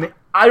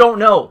I don't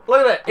know. Look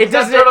at that. It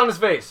doesn't dirt on his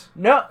face.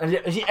 No,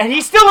 and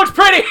he still looks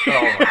pretty. Oh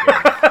my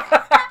God.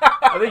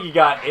 I think you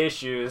got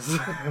issues.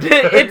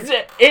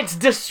 It's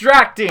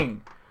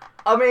distracting.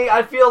 I mean,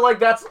 I feel like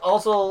that's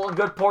also a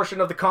good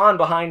portion of the con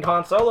behind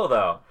Han Solo,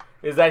 though,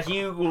 is that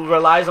he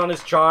relies on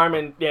his charm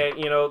and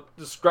the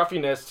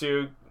scruffiness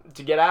to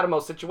get out of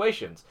most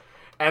situations.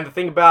 And the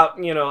thing about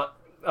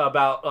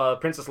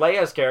Princess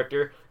Leia's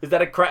character is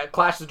that it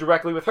clashes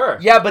directly with her.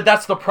 Yeah, but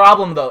that's the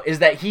problem, though, is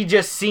that he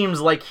just seems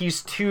like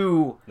he's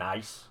too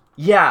nice.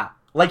 Yeah,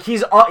 like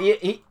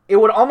it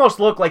would almost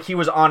look like he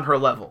was on her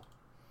level.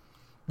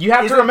 You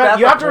have to remember.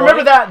 You have to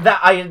remember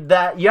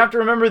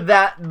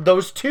that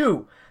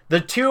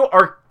the two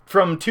are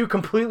from two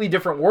completely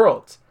different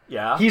worlds.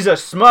 Yeah. He's a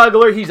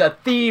smuggler. He's a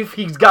thief.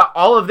 He's got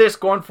all of this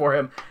going for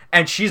him,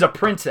 and she's a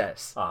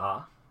princess.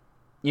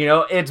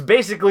 It's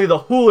basically the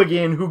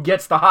hooligan who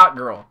gets the hot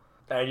girl.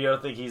 And you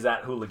don't think he's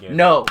that hooligan?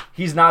 No,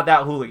 he's not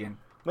that hooligan.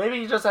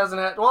 Maybe he just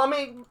hasn't had. Well, I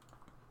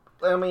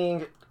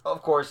mean,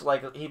 of course,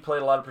 like he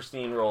played a lot of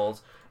pristine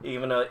roles.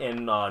 Even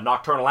in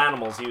Nocturnal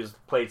Animals, he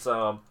played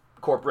some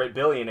corporate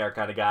billionaire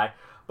kind of guy.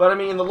 But I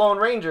mean, in The Lone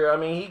Ranger, I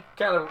mean, he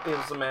kind of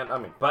is a man. He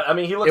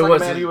looks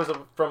like a man who was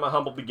from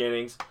humble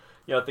beginnings.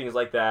 Things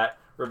like that.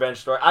 Revenge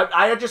story.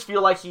 I just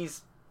feel like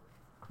he's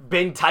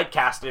been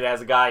typecasted as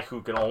a guy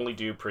who can only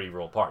do pretty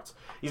role parts.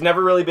 He's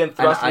never really been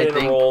thrust in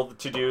a role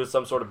to do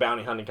some sort of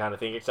bounty hunting kind of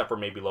thing, except for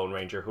maybe Lone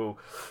Ranger, who,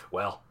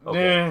 well,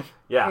 okay.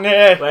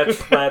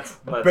 Let's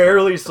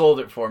barely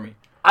sold it for me.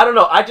 I don't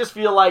know. I just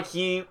feel like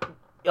he's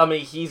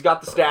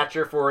got the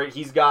stature for it.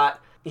 He's got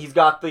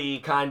the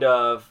kind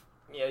of,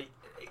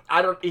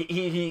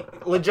 he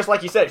just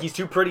like you said, he's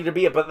too pretty to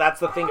be it, but that's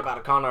the thing about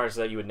a con artist,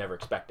 that you would never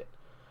expect it.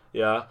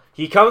 Yeah,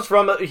 he comes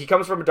from a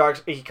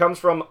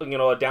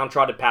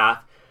downtrodden path,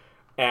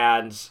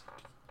 and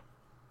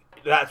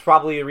that's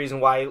probably the reason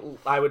why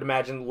I would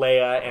imagine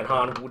Leia and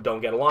Han don't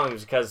get along,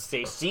 is because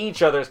they see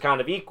each other as kind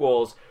of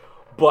equals,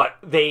 but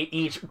they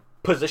each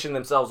position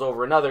themselves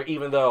over another,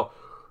 even though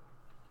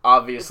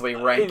obviously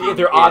ranking is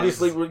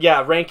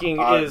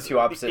too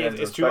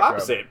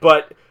opposite.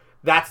 But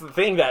that's the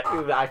thing that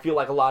I feel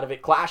like a lot of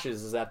it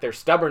clashes, is that their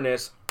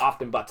stubbornness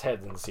often butts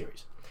heads in the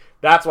series.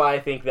 That's why I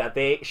think that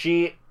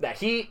he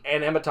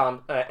and Emma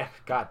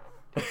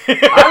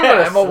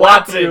Emma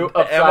Watson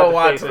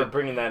for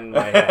bringing that in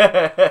my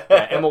head.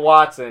 Yeah, Emma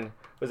Watson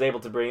was able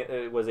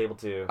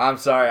to. I'm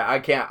sorry, I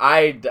can't.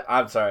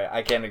 I'm sorry,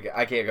 I can't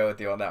go with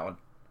you on that one.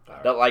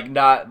 Right.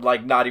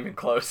 Not even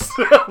close.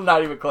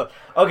 Not even close.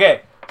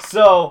 Okay,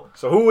 so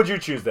who would you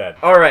choose then?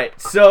 All right,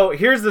 so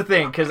here's the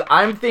thing, because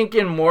I'm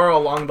thinking more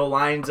along the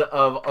lines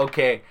of,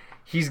 okay,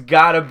 he's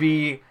got to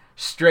be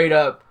straight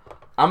up.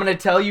 I'm going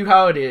to tell you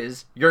how it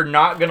is. You're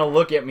not going to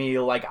look at me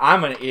like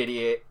I'm an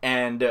idiot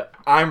and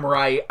I'm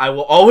right. I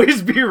will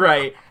always be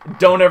right.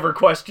 Don't ever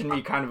question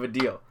me, kind of a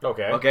deal.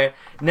 Okay?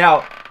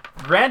 Now,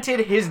 granted,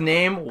 his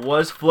name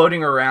was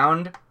floating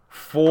around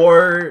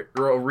for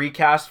a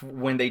recast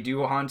when they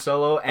do Han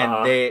Solo,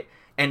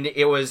 and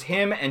it was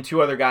him and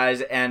two other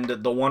guys, and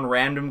the one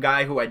random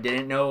guy who I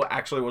didn't know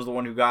actually was the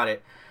one who got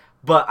it.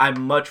 But I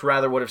much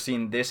rather would have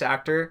seen this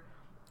actor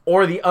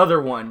or the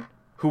other one,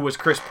 who was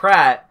Chris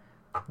Pratt,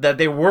 that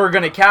they were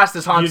going to cast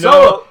as Han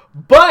Solo,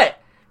 but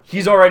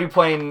he's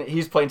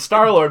playing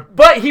Star-Lord,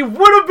 but he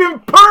would have been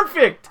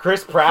perfect.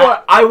 Chris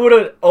Pratt? I would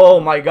have, oh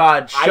my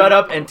God, shut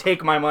up and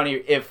take my money.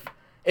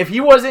 If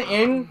he wasn't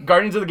in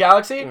Guardians of the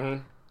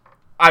Galaxy,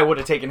 I would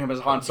have taken him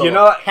as Han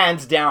Solo.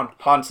 Hands down,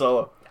 Han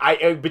Solo.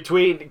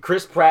 Between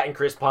Chris Pratt and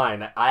Chris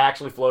Pine, I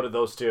actually floated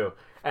those two.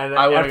 And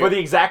for the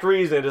exact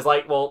reason, it's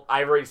like, well,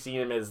 I've already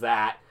seen him as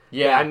that.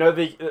 Yeah. I know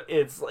that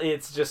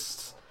it's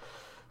just,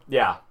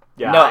 yeah.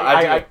 Yeah, no,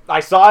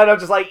 I saw it. I'm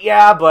just like,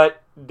 yeah,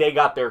 but they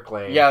got their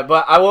claim. Yeah,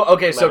 but I will.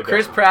 Okay, so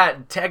Chris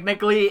Pratt,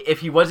 technically, if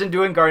he wasn't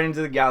doing Guardians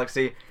of the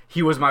Galaxy,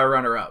 he was my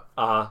runner-up.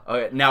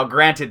 Okay, now,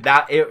 granted,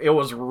 that it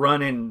was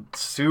running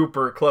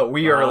super close.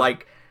 We're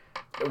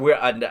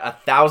a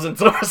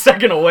thousandth of a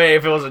second away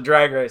if it was a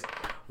drag race.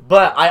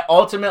 But I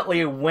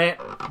ultimately went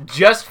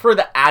just for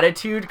the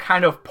attitude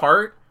kind of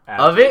part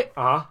of it.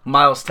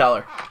 Miles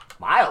Teller.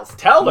 Miles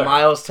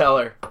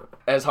Teller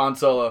as Han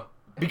Solo.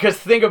 Because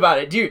think about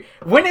it, dude.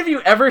 When have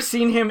you ever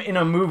seen him in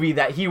a movie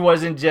that he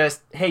wasn't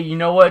just, hey, you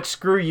know what?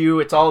 Screw you.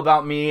 It's all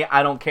about me.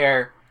 I don't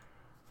care.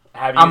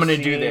 I'm going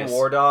to do this.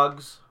 War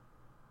Dogs?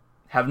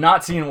 Have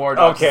not seen War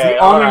Dogs. Okay, it's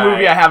the only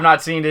movie I have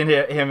not seen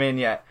him in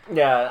yet.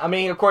 Yeah, I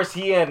mean, of course,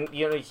 he and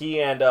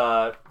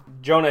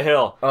Jonah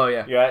Hill. Oh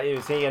yeah, it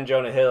was he and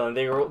Jonah Hill, and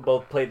they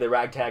both played the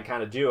ragtag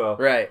kind of duo.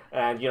 Right.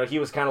 And he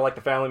was kind of like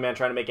the family man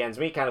trying to make ends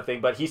meet kind of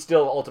thing, but he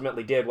still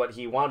ultimately did what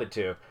he wanted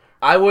to.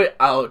 I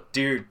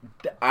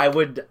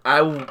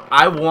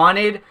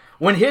wanted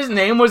when his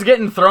name was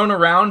getting thrown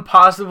around,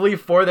 possibly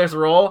for this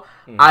role.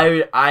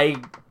 I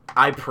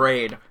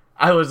prayed.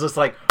 I was just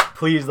like,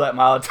 please let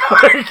Miles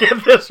Teller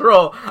get this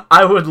role.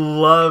 I would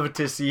love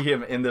to see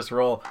him in this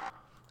role.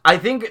 I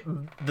think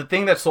the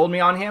thing that sold me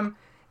on him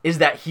is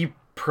that he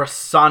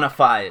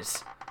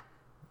personifies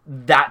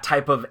that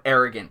type of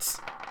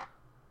arrogance.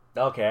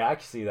 Okay, I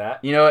can see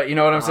that. You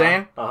know what I'm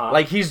saying?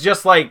 Like he's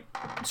just like,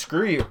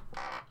 screw you.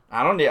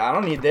 I don't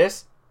need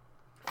this.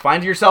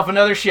 Find yourself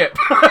another ship.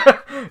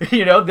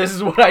 This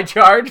is what I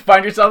charge.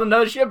 Find yourself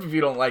another ship if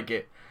you don't like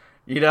it.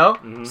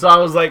 Mm-hmm. So I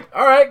was like,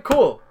 all right,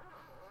 cool.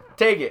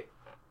 Take it.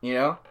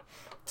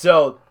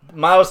 So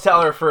Miles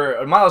Teller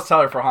for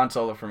Han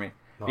Solo for me,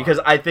 because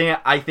I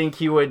think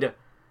he would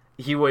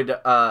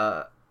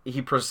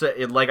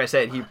like I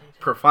said, he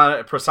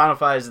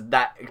personifies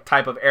that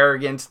type of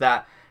arrogance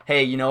that,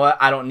 hey, you know what,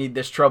 I don't need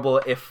this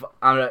trouble if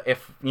I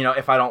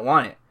don't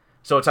want it.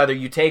 So it's either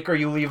you take or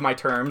you leave my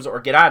terms or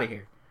get out of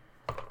here.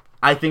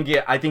 I think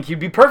he'd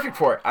be perfect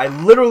for it. I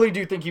literally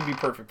do think he'd be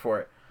perfect for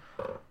it.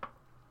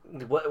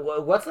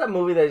 What's that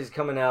movie that he's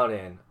coming out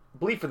in?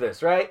 Bleed for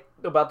This, right?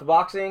 About the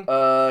boxing?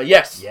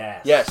 Yes.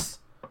 Oh,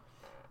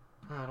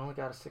 it only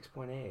got a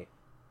 6.8.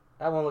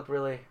 That one looked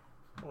really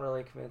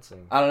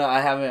convincing. I don't know. I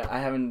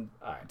haven't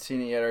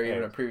seen it yet or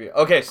even a preview.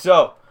 Okay,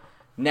 so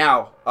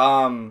now,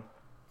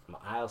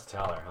 Miles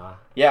Teller, huh?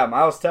 Yeah,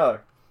 Miles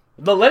Teller.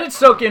 Let it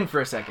soak in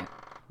for a second.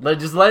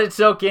 Just let it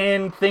soak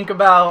in. Think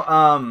about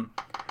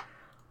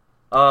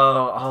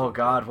oh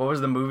God, what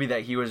was the movie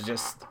that he was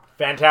just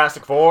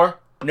Fantastic Four?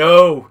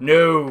 No.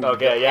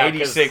 Okay, yeah.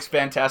 86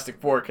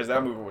 Fantastic Four, because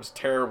that movie was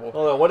terrible.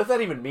 Hold on, what does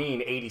that even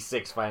mean,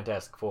 86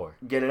 Fantastic Four?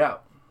 Get it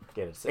out.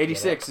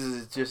 86 get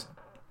is just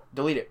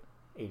delete it.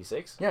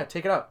 86? Yeah,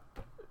 take it out.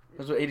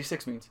 That's what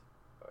 86 means.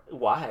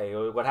 Why?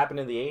 What happened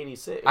in the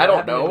 86? I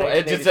don't know.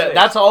 It's just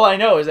that's all I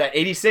know is that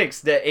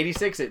 86.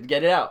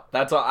 Get it out.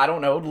 That's all. I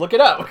don't know. Look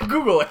it up.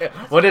 Google it.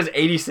 What does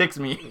 86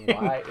 mean?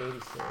 Why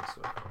 86?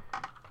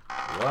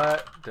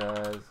 What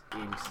does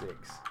 86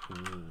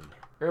 mean?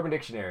 Urban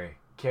Dictionary.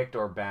 Kicked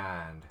or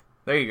banned.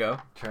 There you go.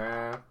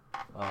 Term.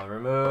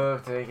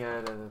 Removed.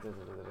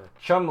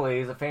 Chumley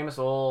is a famous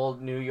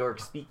old New York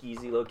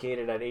speakeasy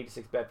located at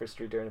 86 Bedford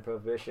Street during the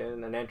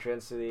Prohibition. An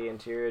entrance to the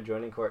interior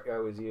adjoining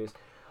courtyard was used.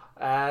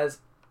 As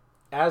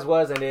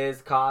was and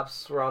is,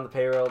 cops were on the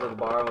payroll to the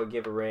bar and would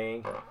give a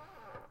ring.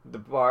 The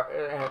bar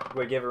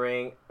would give a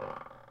ring.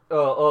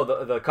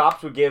 The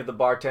cops would give the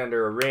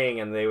bartender a ring,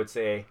 and they would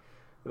say,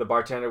 the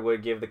bartender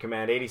would give the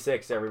command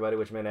 86 to everybody,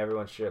 which meant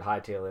everyone should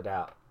hightail it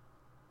out.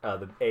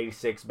 The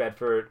 86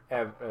 Bedford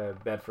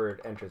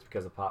entrance,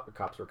 because the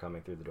cops were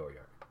coming through the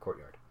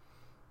courtyard.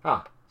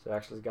 Huh. So it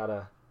actually got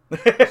a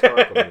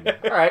historical meaning.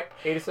 All right,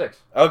 86.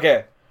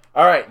 Okay.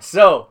 All right.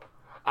 So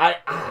I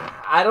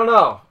don't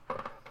know.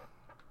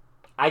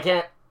 I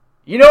can't.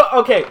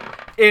 Okay.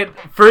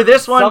 For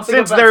this one,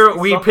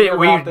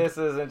 this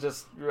isn't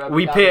just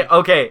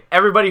okay.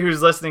 Everybody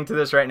who's listening to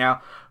this right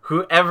now,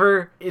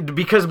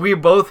 because me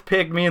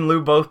and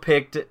Lou both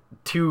picked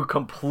two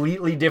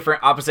completely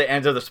different opposite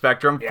ends of the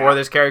spectrum for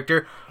this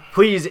character.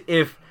 Please,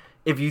 if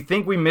you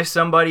think we missed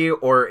somebody,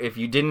 or if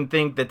you didn't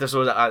think that this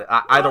was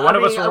either one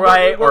of us was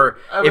right, or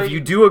if you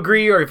do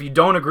agree or if you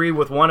don't agree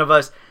with one of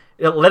us,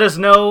 let us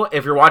know.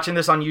 If you're watching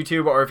this on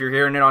YouTube or if you're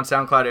hearing it on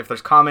SoundCloud, if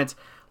there's comments,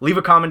 leave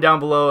a comment down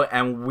below,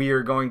 and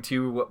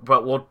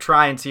we'll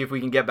try and see if we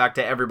can get back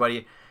to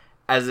everybody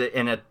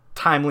in a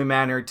timely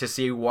manner to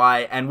see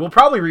why, and we'll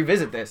probably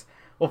revisit this.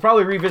 We'll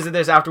probably revisit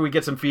this after we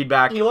get some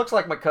feedback. He looks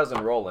like my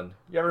cousin Roland.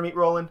 You ever meet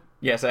Roland?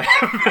 Yes, I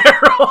have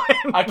met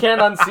Roland. I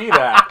can't unsee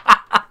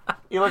that.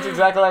 He looks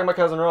exactly like my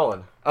cousin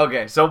Roland.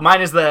 Okay, so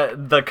mine is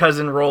the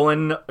cousin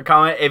Roland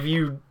comment. If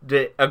you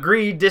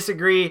agree,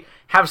 disagree,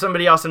 have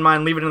somebody else in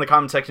mind, leave it in the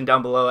comment section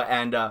down below,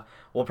 and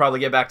we'll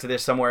probably get back to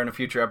this somewhere in a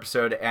future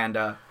episode. And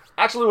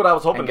actually, what I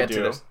was hoping to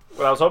do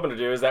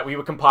is that we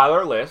would compile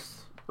our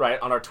lists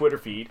right on our Twitter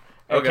feed.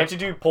 Okay. Can't you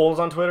do polls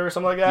on Twitter or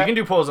something like that? You can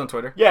do polls on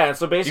Twitter. Yeah, and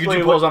so basically you can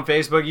do polls on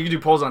Facebook. You can do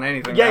polls on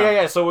anything.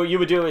 Yeah. So what you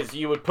would do is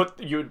you would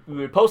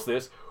post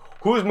this.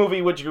 Whose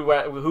movie would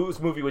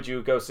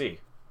you go see?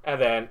 And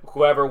then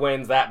whoever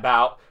wins that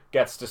bout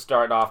gets to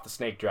start off the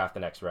snake draft the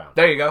next round.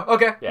 There you go.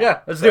 Okay. Yeah,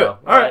 let's do it. All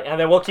right. And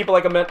then we'll keep it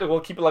like a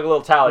little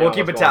tally. We'll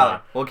keep a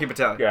tally.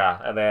 Yeah,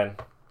 and then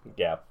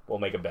we'll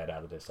make a bet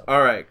out of this.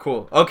 All right.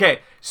 Cool. Okay.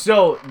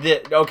 So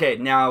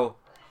now.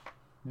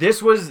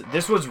 This was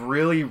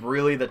really,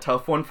 really the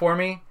tough one for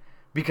me,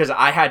 because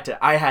I had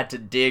to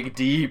dig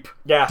deep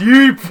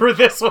for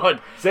this one.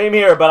 Same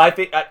here, but I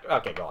think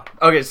okay, go on.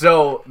 Okay,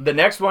 so the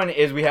next one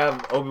is we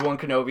have Obi-Wan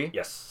Kenobi.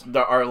 Yes,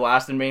 our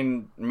last and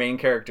main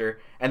character,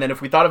 and then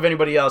if we thought of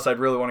anybody else, I'd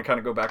really want to kind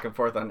of go back and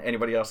forth on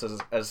anybody else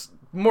as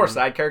more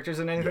side characters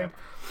than anything.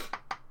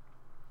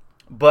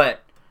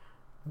 But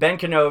Ben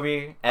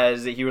Kenobi,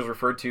 as he was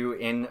referred to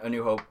in A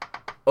New Hope,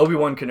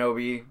 Obi-Wan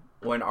Kenobi,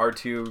 when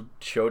R2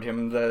 showed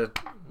him the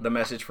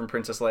message from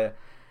Princess Leia,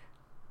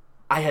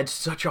 I had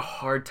such a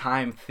hard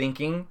time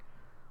thinking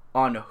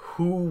on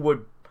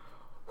who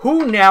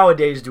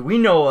nowadays do we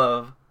know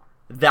of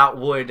that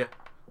we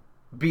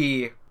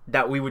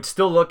would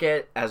still look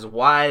at as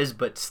wise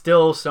but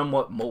still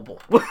somewhat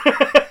mobile.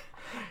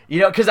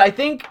 Because I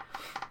think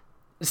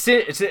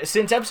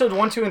since episode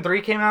 1, 2, and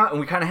 3 came out and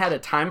we kind of had a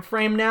time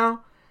frame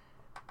now,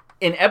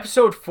 in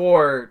episode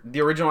 4,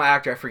 the original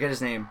actor, I forget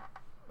his name.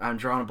 I'm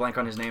drawing a blank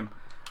on his name.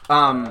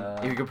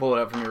 If you could pull it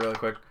up for me really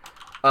quick.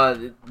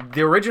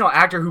 The original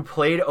actor who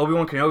played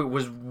Obi-Wan Kenobi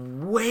was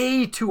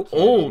way too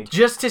old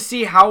just to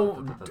see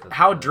how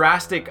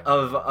drastic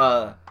of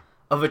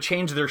a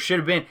change there should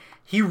have been.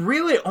 He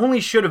really only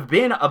should have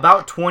been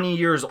about 20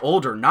 years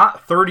older,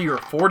 not 30 or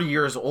 40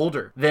 years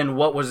older than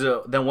what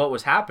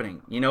was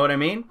happening. You know what I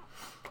mean?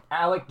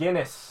 Alec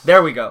Guinness.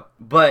 There we go.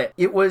 But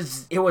it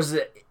was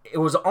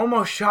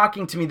almost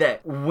shocking to me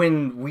that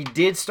when we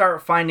did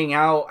start finding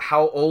out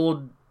how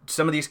old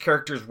some of these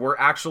characters were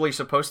actually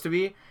supposed to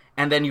be,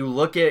 and then you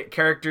look at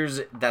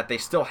characters that they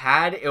still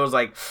had, it was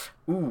like,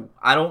 ooh,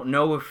 I don't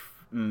know if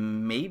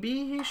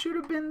maybe he should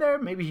have been there,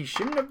 maybe he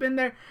shouldn't have been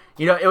there.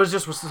 It was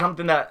just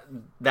something that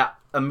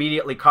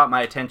immediately caught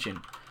my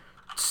attention.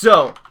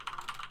 So,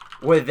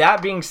 with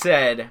that being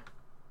said,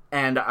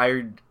 and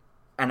I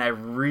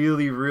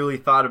really, really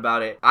thought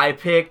about it, I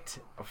picked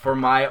for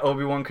my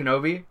Obi-Wan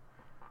Kenobi,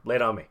 lay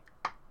it on me,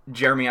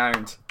 Jeremy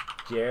Irons.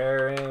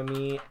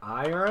 Jeremy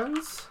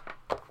Irons?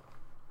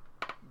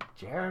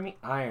 Jeremy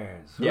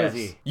Irons. Who is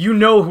he? You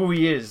know who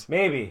he is.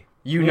 Maybe.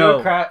 You know.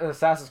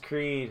 Assassin's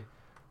Creed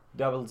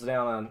doubles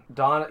down on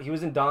Dawn. He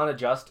was in Dawn of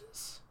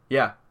Justice?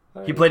 Yeah.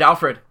 He played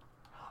Alfred.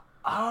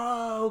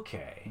 Oh,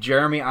 okay.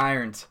 Jeremy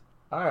Irons.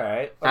 All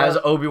right. As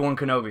Obi-Wan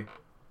Kenobi.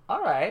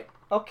 All right.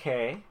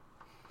 Okay.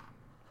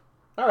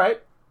 All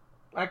right.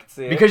 I can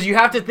see it. Because you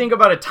have to think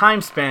about a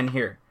time span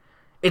here.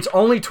 It's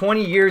only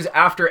 20 years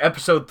after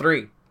episode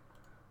 3.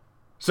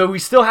 So we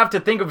still have to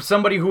think of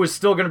somebody who is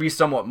still going to be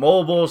somewhat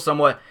mobile,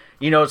 somewhat,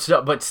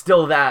 but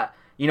still that,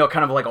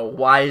 kind of like a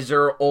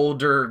wiser,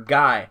 older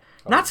guy.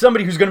 Not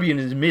somebody who's going to be in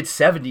his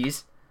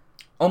mid-70s,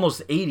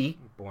 almost 80.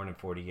 Born in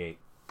 48.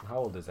 How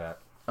old is that?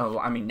 Oh,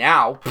 I mean,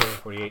 now.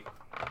 48,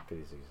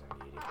 56,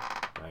 70,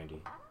 80, 90,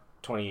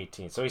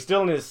 2018. So he's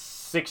still in his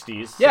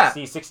 60s. Yeah.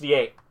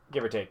 68,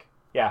 give or take.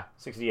 Yeah,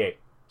 68.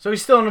 So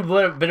he's still in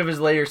a bit of his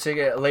later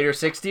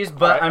 60s,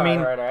 but all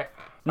right.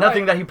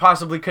 Nothing that he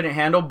possibly couldn't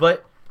handle,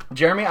 but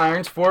Jeremy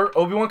Irons for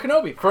Obi-Wan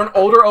Kenobi. For an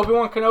older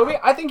Obi-Wan Kenobi,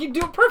 I think he'd do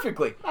it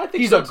perfectly. I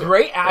think he's a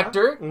great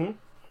actor. Yeah. Mm-hmm.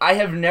 I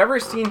have never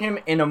seen him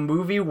in a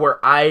movie where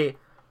I'm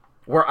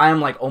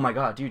like, oh my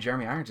god, dude,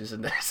 Jeremy Irons is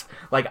in this.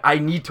 Like, I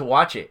need to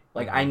watch it.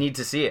 Like, I need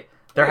to see it.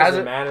 He was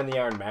a Man in the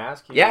Iron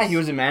Mask. He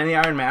was a Man in the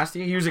Iron Mask.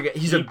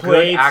 He's a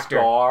good actor.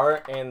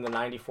 Scar in the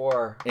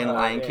 '94 in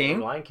Lion King.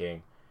 Lion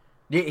King.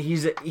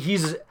 He's.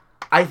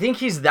 I think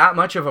he's that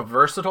much of a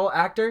versatile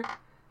actor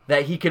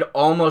that he could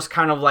almost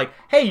kind of like,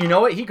 hey, you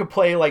know what? He could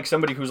play like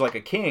somebody who's like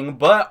a king,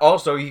 but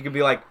also he could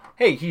be like,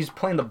 hey, he's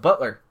playing the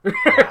butler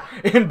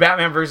in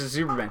Batman vs.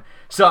 Superman.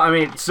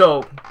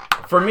 So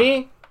for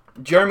me,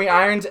 Jeremy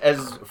Irons,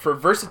 as for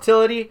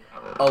versatility,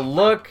 a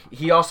look,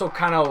 he also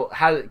kind of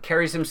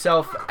carries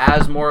himself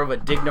as more of a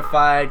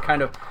dignified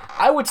kind of.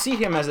 I would see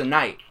him as a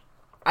knight.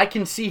 I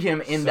can see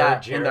him in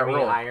that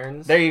role.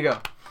 Irons? There you go.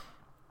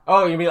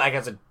 Oh, you mean like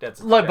as a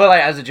like, but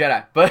like as a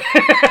Jedi, but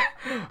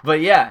but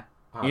yeah,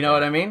 okay. You know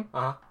what I mean.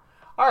 All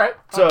right.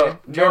 So okay.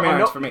 Jeremy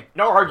Irons for me.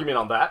 No argument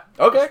on that.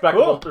 Okay.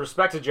 Cool.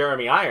 Respect to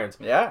Jeremy Irons.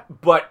 Yeah.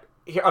 But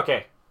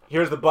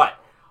here's the but.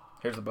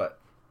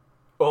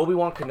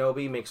 Obi-Wan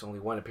Kenobi makes only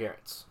one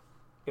appearance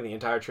in the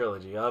entire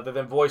trilogy, other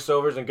than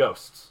voiceovers and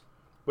ghosts,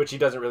 which he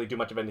doesn't really do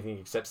much of anything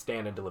except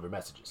stand and deliver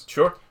messages.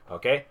 Sure.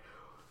 Okay.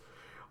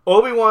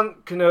 Obi-Wan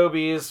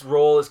Kenobi's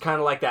role is kind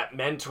of like that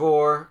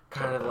mentor,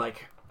 kind of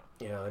like,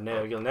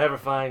 you'll never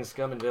find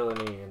scum and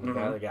villainy and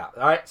all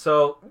right,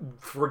 so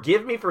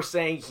forgive me for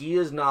saying he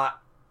is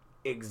not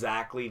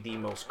exactly the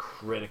most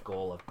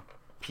critical of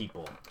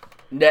people.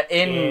 In the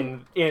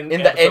ending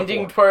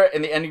part,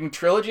 in the ending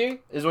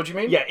trilogy, is what you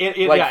mean?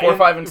 Yeah, 4,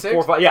 5, and 6.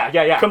 4, 5,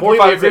 yeah. Completely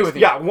 4, 5, agree 6, with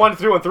you. Yeah, 1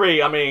 through and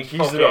 3. I mean,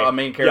 he's a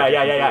main character.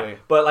 Yeah.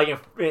 But like in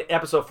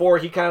episode 4,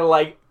 he kind of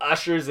like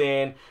ushers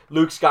in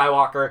Luke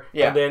Skywalker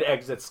and then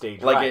exits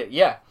stage.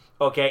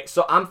 Okay,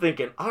 so I'm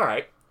thinking, all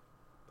right.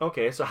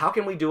 Okay, so how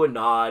can we do a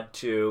nod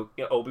to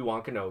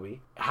Obi-Wan Kenobi?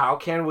 How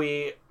can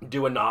we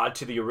do a nod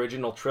to the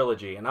original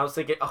trilogy? And I was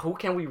thinking, who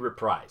can we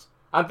reprise?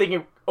 I'm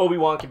thinking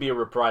Obi-Wan could be a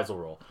reprisal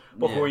role.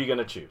 But who are you going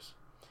to choose?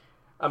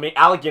 I mean,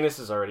 Alec Guinness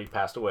has already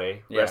passed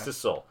away. Rest his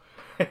soul.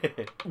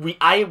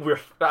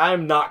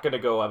 I'm not going to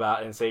go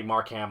about and say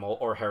Mark Hamill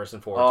or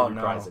Harrison Ford to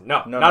reprise it.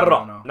 No, not at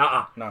all.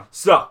 No.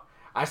 So,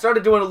 I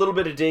started doing a little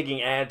bit of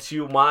digging, and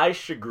to my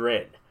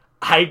chagrin,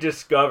 I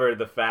discovered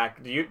the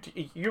fact. You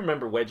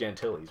remember Wedge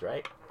Antilles,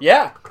 right?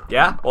 Yeah.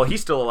 Yeah? Well,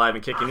 he's still alive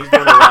and kicking. He's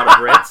doing a lot of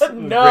Brits.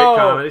 No. Brit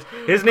comedies.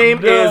 His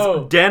name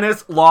is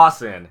Dennis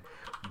Lawson.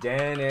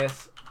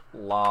 Dennis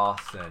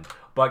Lawson.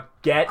 But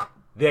get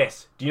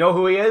this. Do you know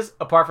who he is,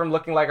 apart from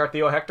looking like our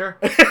Theo Hector?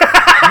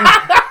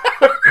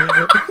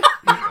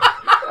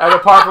 And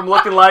apart from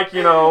looking like,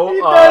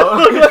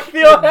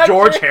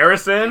 George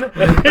Harrison.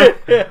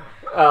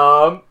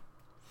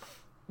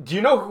 Do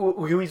you know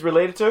who he's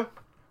related to?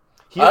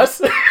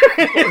 Us?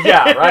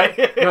 Yeah,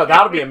 right? No,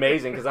 that would be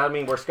amazing, because that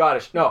means we're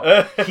Scottish.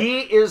 No, he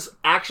is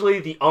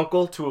actually the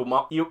uncle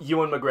to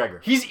Ewan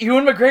McGregor. He's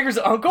Ewan McGregor's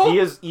uncle? He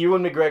is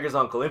Ewan McGregor's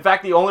uncle. In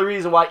fact, the only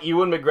reason why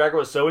Ewan McGregor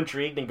was so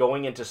intrigued in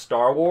going into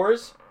Star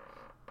Wars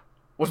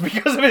was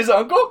because of his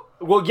uncle?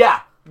 Well,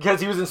 yeah,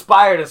 because he was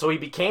inspired, and so he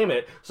became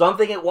it. So I'm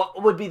thinking,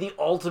 what would be the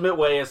ultimate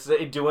way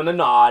of doing a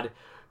nod?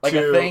 Like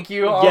a thank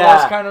you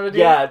almost kind of a deal?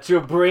 Yeah, to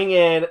bring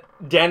in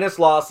Dennis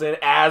Lawson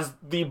as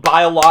the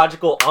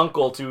biological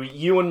uncle to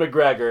Ewan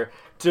McGregor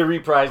to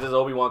reprise as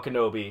Obi-Wan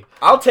Kenobi.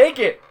 I'll take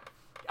it.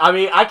 I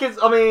mean,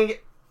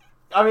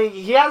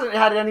 he hasn't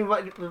had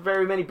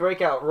very many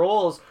breakout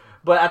roles,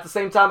 but at the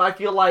same time, I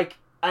feel like,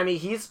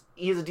 he's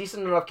a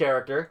decent enough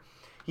character.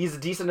 He's a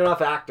decent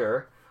enough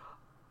actor.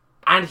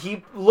 And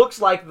he looks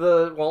like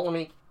No,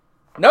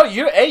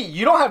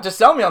 you don't have to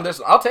sell me on this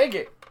one. I'll take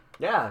it.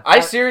 Yeah. I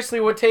seriously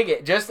would take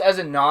it just as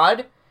a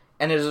nod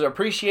and as an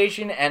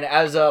appreciation and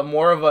as a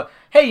more of a,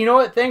 hey, you know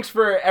what? Thanks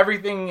for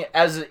everything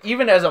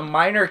even as a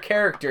minor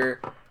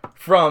character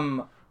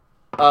from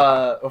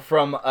Star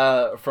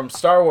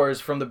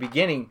Wars from the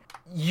beginning.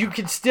 You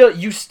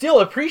still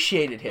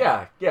appreciated him.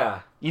 Yeah,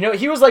 yeah.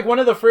 He was like one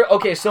of the first.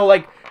 Okay, so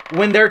like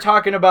when they're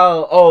talking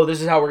about, oh,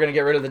 this is how we're gonna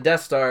get rid of the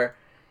Death Star,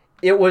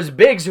 it was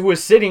Biggs who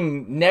was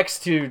sitting next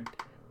to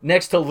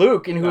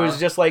Luke and who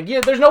was just like,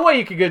 yeah, there's no way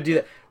you could go do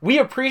that. We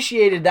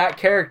appreciated that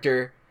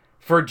character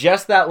for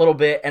just that little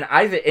bit, and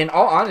in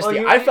all honesty,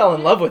 I fell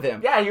in love with him.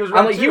 Yeah, he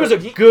was. He was a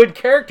good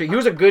character. He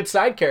was a good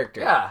side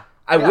character. Yeah.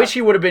 I wish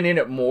he would have been in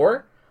it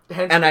more.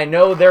 And I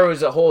know there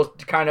was a whole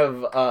kind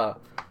of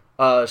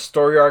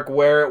story arc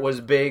where it was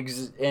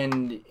Biggs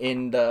in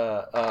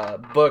the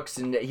books,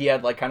 and he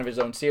had like kind of his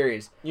own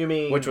series.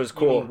 Which was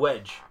cool. You mean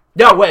Wedge?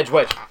 No, Wedge.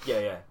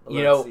 Yeah.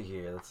 Let's see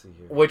here.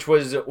 Which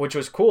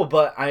was cool,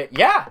 but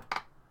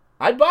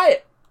I'd buy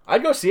it.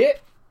 I'd go see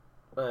it.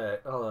 Alright,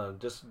 hold on.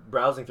 Just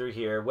browsing through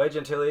here. Wedge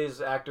Antilles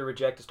actor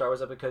rejected Star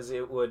Wars because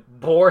it would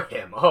bore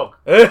him. Oh,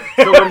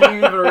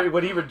 so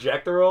would he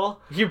reject the role?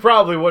 He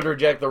probably would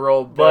reject the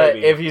role, but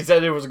if he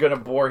said it was going to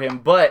bore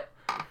him,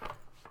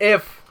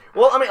 okay,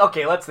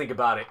 let's think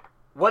about it.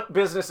 What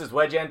business is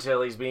Wedge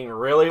Antilles being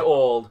really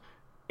old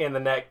in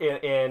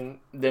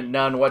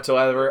none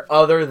whatsoever,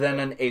 other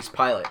than an ace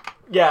pilot?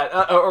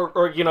 Yeah,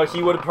 or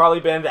he would have probably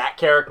been that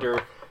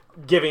character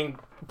giving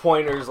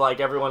pointers like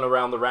everyone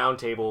around the round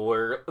table,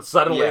 where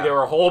suddenly there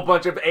were a whole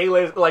bunch of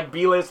A-list, like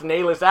B-list and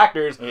A-list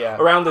actors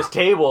around this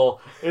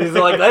table. It's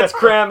like, let's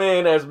cram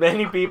in as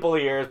many people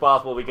here as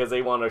possible because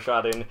they want a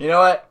shot in. You know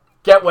what?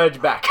 Get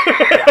Wedge back.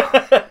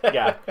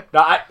 Yeah.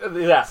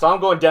 No, so I'm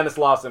going Dennis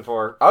Lawson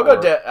for...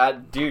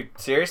 dude,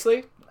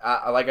 seriously?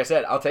 Like I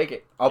said, I'll take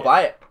it. I'll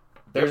buy it.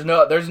 There's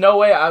no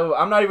way.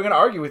 I'm not even going to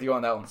argue with you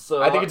on that one.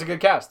 So I think it's a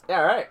good cast. Yeah,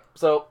 all right.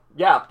 So,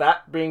 yeah,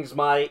 that brings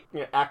my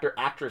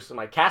actor-actress and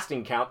my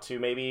casting count to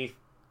maybe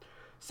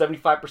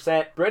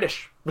 75%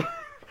 British.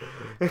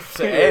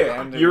 Hey,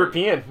 man,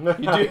 European.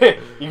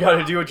 You got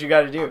to do what you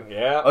got to do.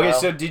 Yeah. Okay,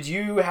 so did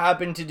you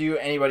happen to do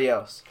anybody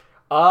else?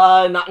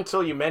 Not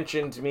until you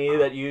mentioned to me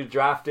that you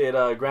drafted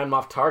Grand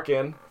Moff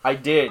Tarkin. I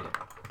did.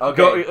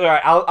 Okay. All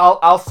right.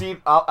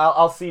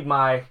 I'll cede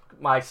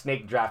my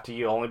snake draft to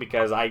you only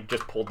because I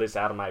just pulled this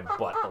out of my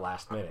butt the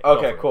last minute.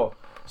 Okay, cool.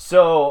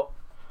 So,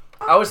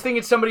 I was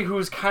thinking somebody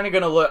who's kind of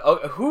going to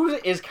look... who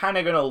is kind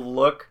of going to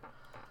look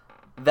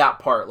that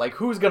part? Like,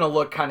 who's going to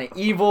look kind of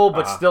evil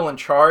but still in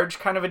charge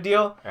kind of a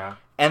deal? Yeah.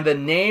 And the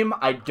name,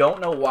 I don't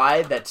know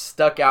why, that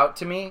stuck out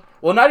to me.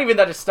 Well, not even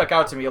that it stuck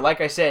out to me.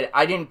 Like I said,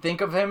 I didn't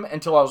think of him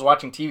until I was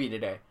watching TV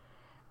today.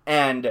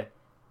 And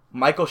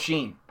Michael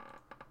Sheen.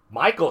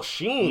 Michael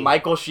Sheen?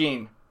 Michael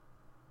Sheen?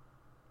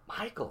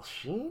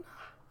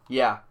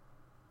 Yeah.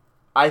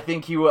 I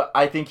think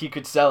he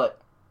could sell it.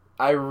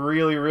 I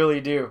really, really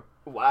do.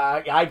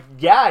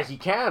 Yeah, he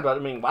can, but I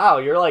mean, wow,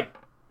 you're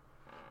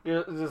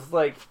just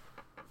like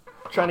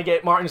trying to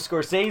get Martin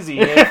Scorsese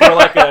in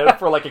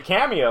for like a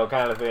cameo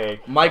kind of thing.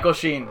 Michael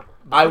Sheen.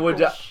 I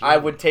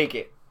would take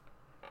it.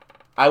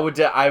 I would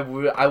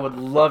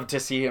love to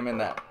see him in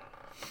that.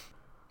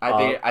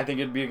 I think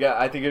it'd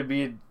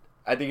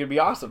be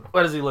awesome.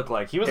 What does he look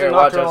like? He was in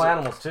Nocturnal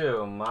Animals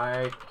too.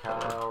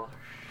 Michael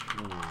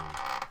Sheen.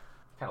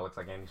 Kind of looks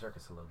like Andy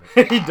Serkis a little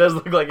bit. He does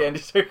look like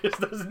Andy Serkis,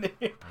 doesn't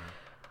he?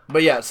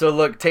 But yeah, so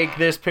look, take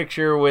this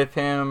picture with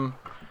him,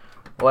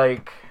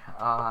 like,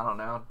 I don't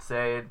know,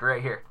 say it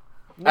right here.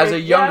 As a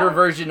younger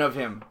version of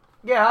him.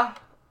 Yeah,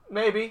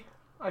 maybe.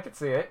 I could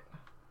see it.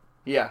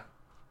 Yeah.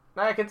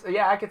 I could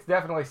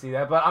definitely see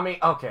that, but I mean,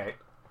 okay.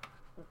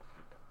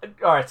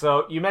 Alright,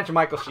 so you mentioned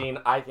Michael Sheen.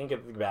 I think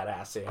it'd be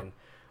badass in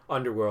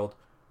Underworld.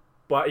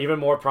 But even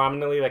more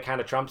prominently, that kind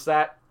of trumps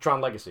that,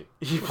 Tron Legacy.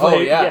 He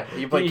played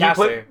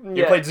Castor.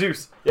 He played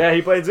Zeus. Yeah,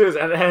 he played Zeus.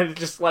 And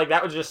just like,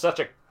 that was just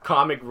such a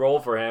comic role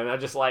for him. I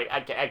just like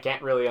I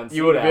can't really unsee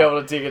You wouldn't that. be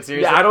able to take it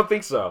seriously. Yeah, I don't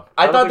think so.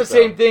 I thought the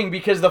same thing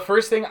because the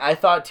first thing I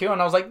thought too,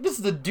 and I was like, this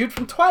is the dude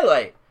from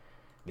Twilight.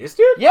 This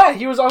dude? Yeah,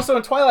 he was also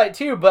in Twilight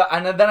too.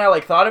 And then I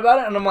like thought about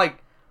it, and I'm like,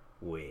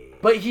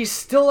 wait. But he's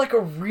still like a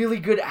really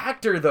good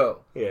actor though.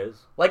 He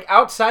is. Like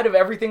outside of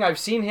everything I've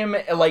seen him,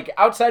 like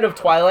outside of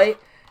Twilight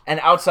and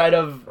outside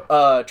of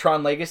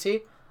Tron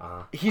Legacy,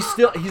 he's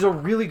a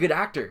really good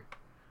actor.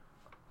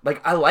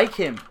 Like I like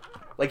him.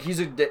 Like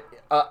he's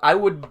I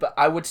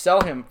would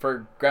sell him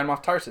for Grand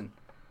Moff Tarkin.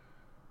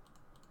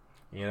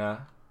 You know,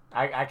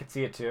 I could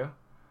see it too,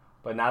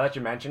 but now that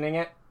you're mentioning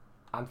it,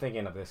 I'm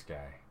thinking of this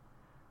guy,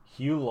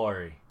 Hugh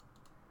Laurie.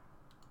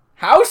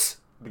 House?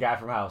 The guy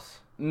from House.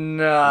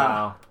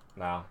 No.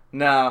 I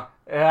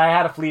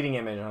had a fleeting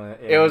image on it.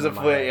 It was a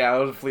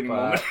fleeting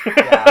moment.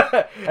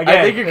 Yeah. Again,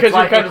 I think because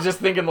you're kind of just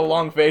thinking the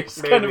long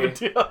face kind of a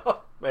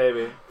deal.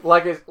 Maybe.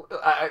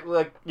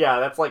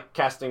 That's like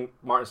casting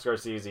Martin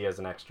Scorsese as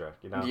an extra,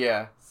 you know?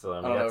 Yeah. So,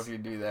 I don't know if you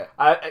do that.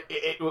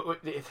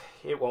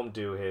 It won't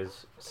do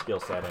his skill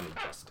set any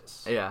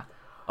justice. Yeah.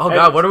 Oh,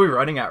 God, what are we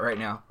running at right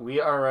now? We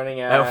are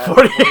running at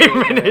 48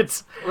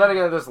 minutes.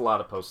 There's a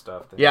lot of post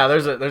stuff. Yeah,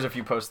 there's a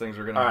few post things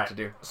we're going to have to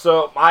do.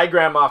 So, my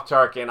Grand Moff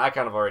Tarkin, I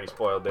kind of already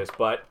spoiled this,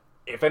 but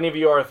if any of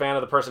you are a fan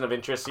of the Person of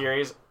Interest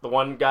series, the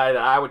one guy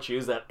that I would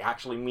choose that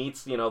actually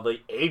meets, the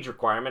age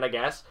requirement, I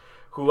guess,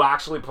 who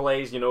actually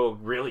plays, a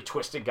really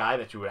twisted guy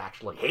that you would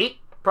actually hate,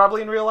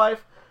 probably in real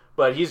life,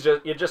 but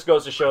it just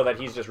goes to show that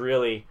he's just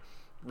really,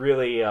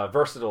 really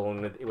versatile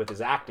with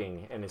his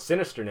acting and his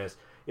sinisterness,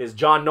 is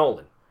John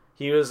Nolan.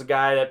 He was a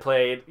guy that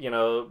played,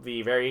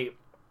 the very,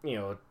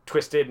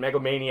 twisted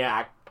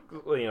megalomaniac,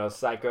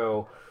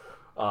 psycho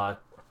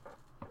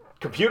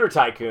computer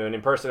tycoon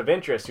in Person of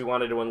Interest who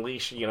wanted to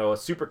unleash, a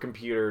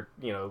supercomputer,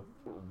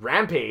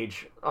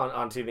 rampage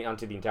onto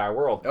the entire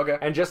world. Okay.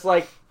 And just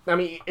like, when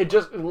you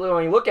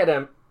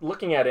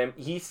looking at him,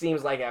 he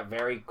seems like a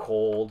very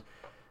cold,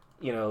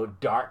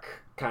 dark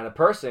kind of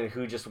person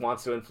who just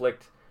wants to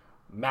inflict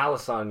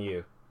malice on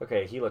you.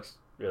 Okay, he looks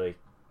really,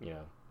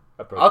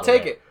 approachable. I'll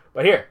take it.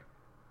 But here,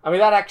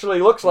 that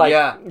actually looks like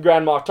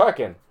Grand Moff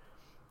Tarkin.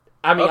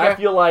 I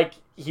feel like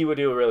he would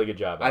do a really good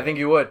job. I think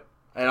he would.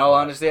 In all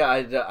honesty,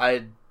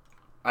 I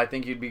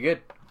think you'd be good.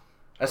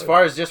 As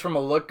far as just from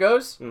a look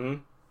goes,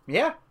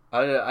 yeah,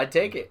 I'd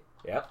take it.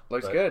 Yeah,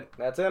 looks good.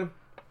 That's him.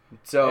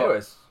 So,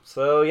 anyways,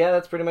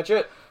 that's pretty much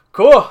it.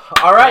 Cool.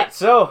 All right.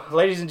 So,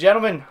 ladies and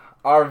gentlemen,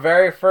 our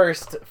very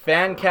first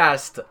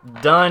FanCast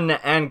done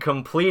and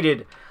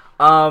completed.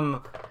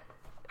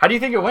 How do you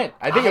think it went?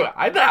 I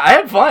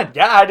had fun.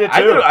 Yeah, I did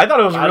too. I thought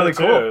it was really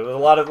cool. There was a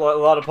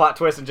lot of plot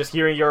twists and just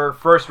hearing your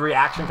first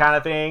reaction kind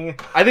of thing.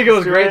 I think it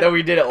was great that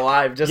we did it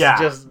live.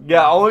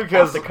 Only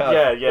because it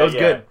was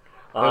good.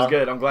 It was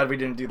good. I'm glad we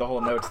didn't do the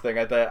whole notes thing.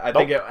 I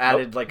think it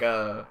added like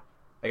a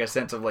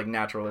sense of like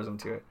naturalism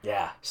to it.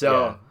 Yeah.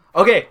 So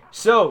okay.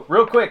 So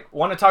real quick,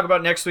 want to talk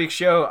about next week's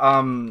show?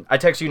 I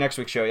text you next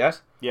week's show.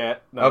 Yes. Yeah.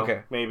 No,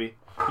 okay. Maybe.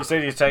 You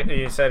said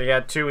he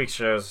had 2 weeks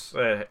shows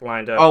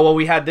lined up. Oh well,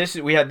 we had this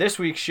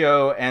week's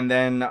show, and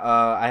then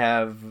I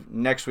have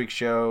next week's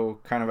show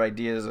kind of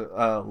ideas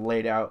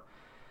laid out.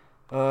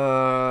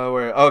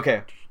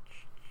 Okay.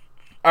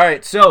 All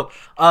right, so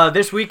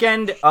this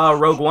weekend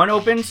Rogue One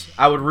opens.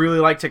 I would really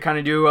like to kind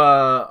of do an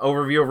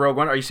overview of Rogue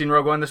One. Are you seeing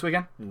Rogue One this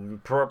weekend?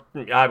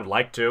 I would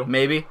like to.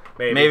 Maybe.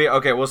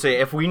 Okay, we'll see.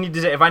 If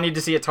I need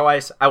to see it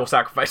twice, I will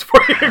sacrifice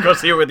for you and go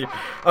see it with you.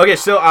 Okay,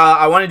 so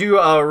I want to do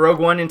Rogue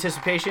One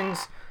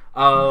anticipations,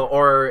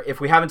 or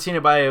if we haven't seen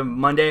it by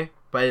Monday,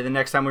 by the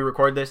next time we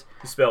record this.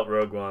 You spelled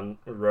Rogue One.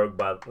 Rogue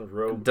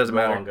doesn't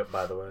matter. Wrong,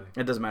 by the way.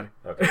 It doesn't matter.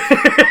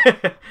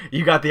 Okay.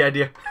 You got the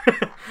idea.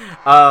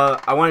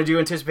 I want to do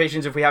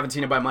anticipations if we haven't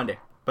seen it by Monday,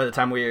 by the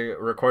time we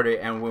record it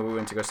and when we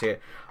went to go see it.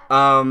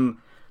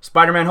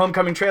 Spider-Man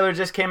Homecoming trailer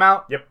just came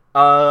out. Yep.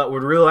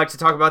 Would really like to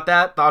talk about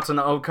that. Thoughts on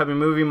the upcoming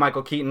movie.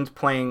 Michael Keaton's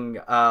playing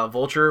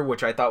Vulture,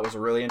 which I thought was a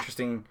really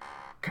interesting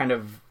kind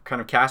of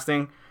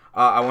casting.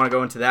 I want to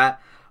go into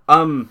that.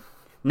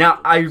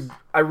 Now, I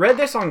read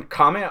this on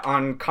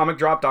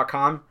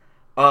comicdrop.com.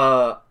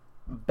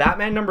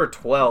 Batman number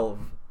 12,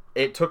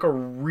 it took a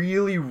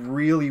really,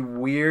 really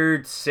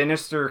weird,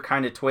 sinister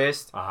kind of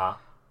twist. Uh-huh.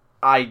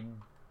 I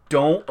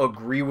don't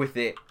agree with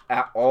it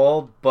at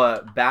all,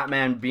 but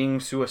Batman being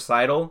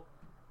suicidal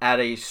at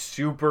a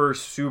super,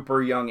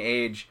 super young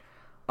age,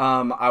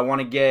 I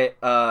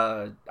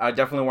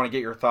definitely want to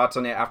get your thoughts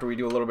on it after we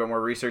do a little bit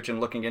more research and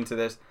looking into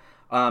this.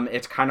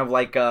 It's kind of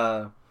like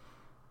a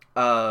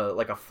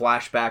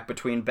flashback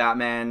between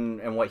Batman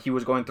and what he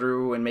was going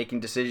through and making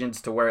decisions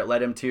to where it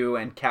led him to,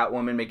 and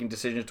Catwoman making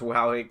decisions to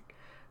how it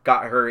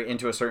got her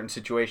into a certain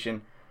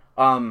situation.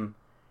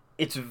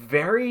 It's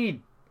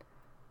very,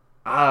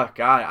 God,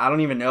 I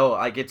don't even know.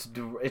 Like it's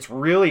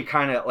really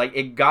kind of like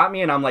it got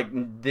me, and I'm like,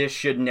 this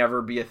should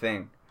never be a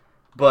thing.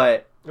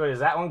 But wait, is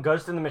that one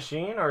Ghost in the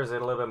Machine, or is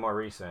it a little bit more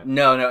recent?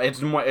 No,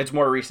 it's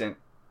more recent.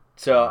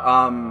 So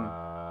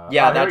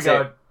that's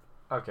it.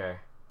 Okay,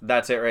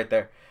 that's it right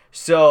there.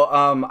 So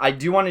I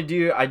do want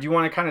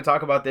to kind of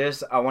talk about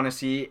this. I want to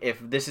see if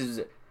this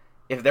is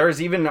if there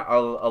is even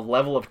a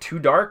level of too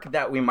dark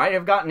that we might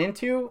have gotten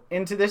into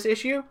this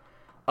issue,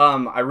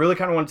 I really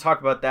kind of want to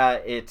talk about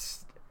that.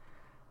 It's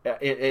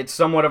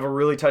somewhat of a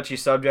really touchy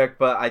subject,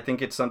 but I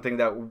think it's something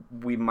that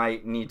we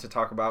might need to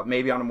talk about,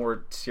 maybe on a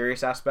more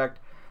serious aspect.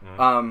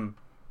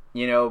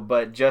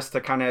 But just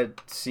to kind of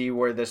see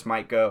where this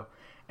might go.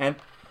 And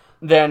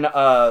then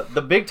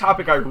the big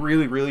topic I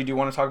really, really do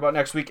want to talk about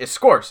next week is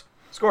scores.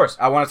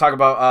 I want to talk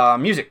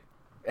about music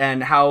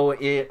and how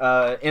it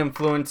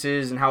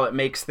influences and how it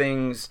makes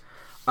things,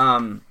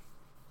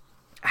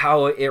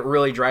 how it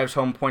really drives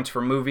home points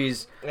for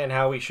movies. And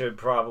how we should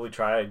probably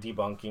try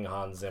debunking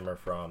Hans Zimmer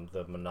from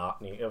the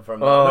monotony.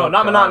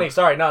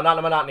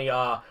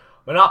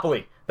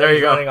 Monopoly. There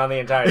you go. Running on the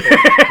entire thing.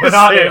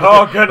 Monotony.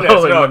 Oh, goodness.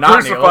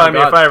 Crucify me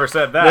if I ever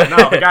said that.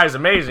 No, the guy's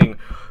amazing.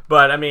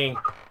 But, I mean,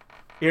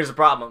 here's the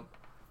problem.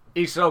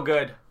 He's so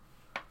good.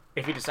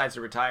 If he decides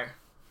to retire,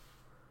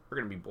 we're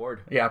going to be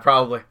bored. Yeah,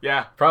 probably.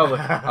 Yeah. Probably.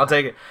 I'll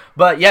take it.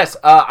 But, yes,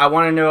 I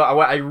want to know.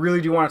 I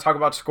really do want to talk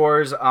about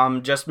scores,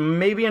 just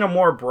maybe in a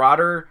more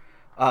broader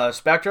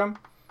spectrum.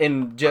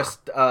 In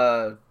just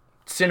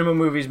cinema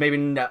movies, maybe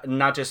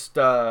not just,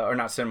 or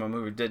not cinema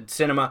movies,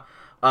 cinema,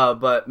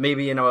 but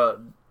maybe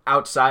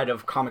outside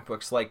of comic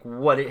books, like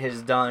what it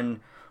has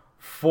done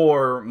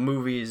for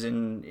movies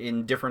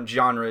in different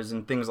genres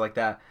and things like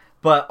that,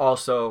 but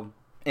also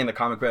in the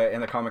comic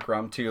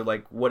realm too,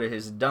 like what it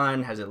has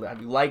done. Have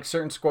you liked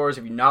certain scores?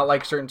 Have you not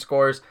liked certain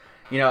scores?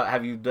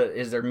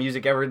 Is there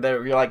music ever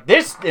that you're like,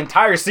 this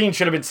entire scene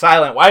should have been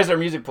silent? Why is there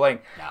music playing?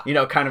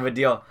 No. Kind of a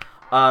deal.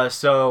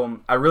 So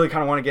I really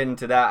kind of want to get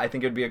into that. I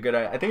think it'd be I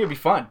think it'd be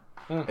fun.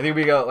 I think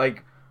we go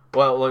like,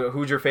 well, look,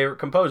 who's your favorite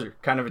composer?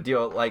 Kind of a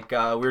deal. Like we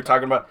were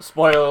talking about.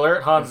 Spoiler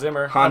alert: Hans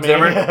Zimmer.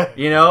 Zimmer.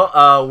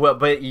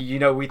 But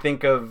we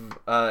think of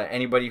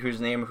anybody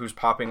who's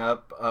popping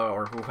up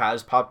or who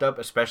has popped up,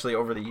 especially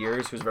over the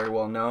years, who's very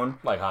well known.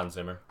 Like Hans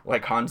Zimmer.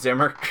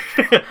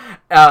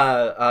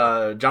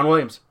 John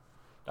Williams.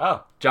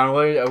 Oh, John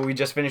Williams. We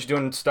just finished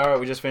doing a Star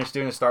Wars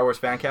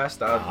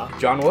FanCast.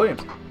 John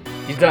Williams.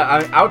 He's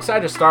done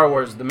outside of Star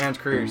Wars. The man's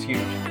career is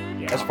huge.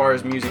 As far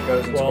as music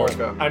goes and scores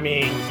go. I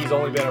mean, he's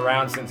only been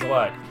around since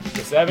what?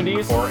 The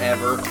 70s?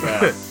 Forever.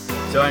 Yeah.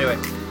 So anyway.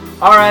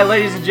 Alright,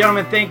 ladies and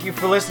gentlemen, thank you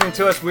for listening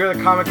to us. We're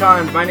the Comic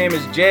Cons. My name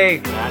is Jay.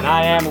 And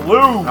I am Lou.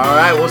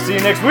 Alright, we'll see you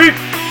next week.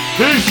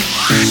 Peace.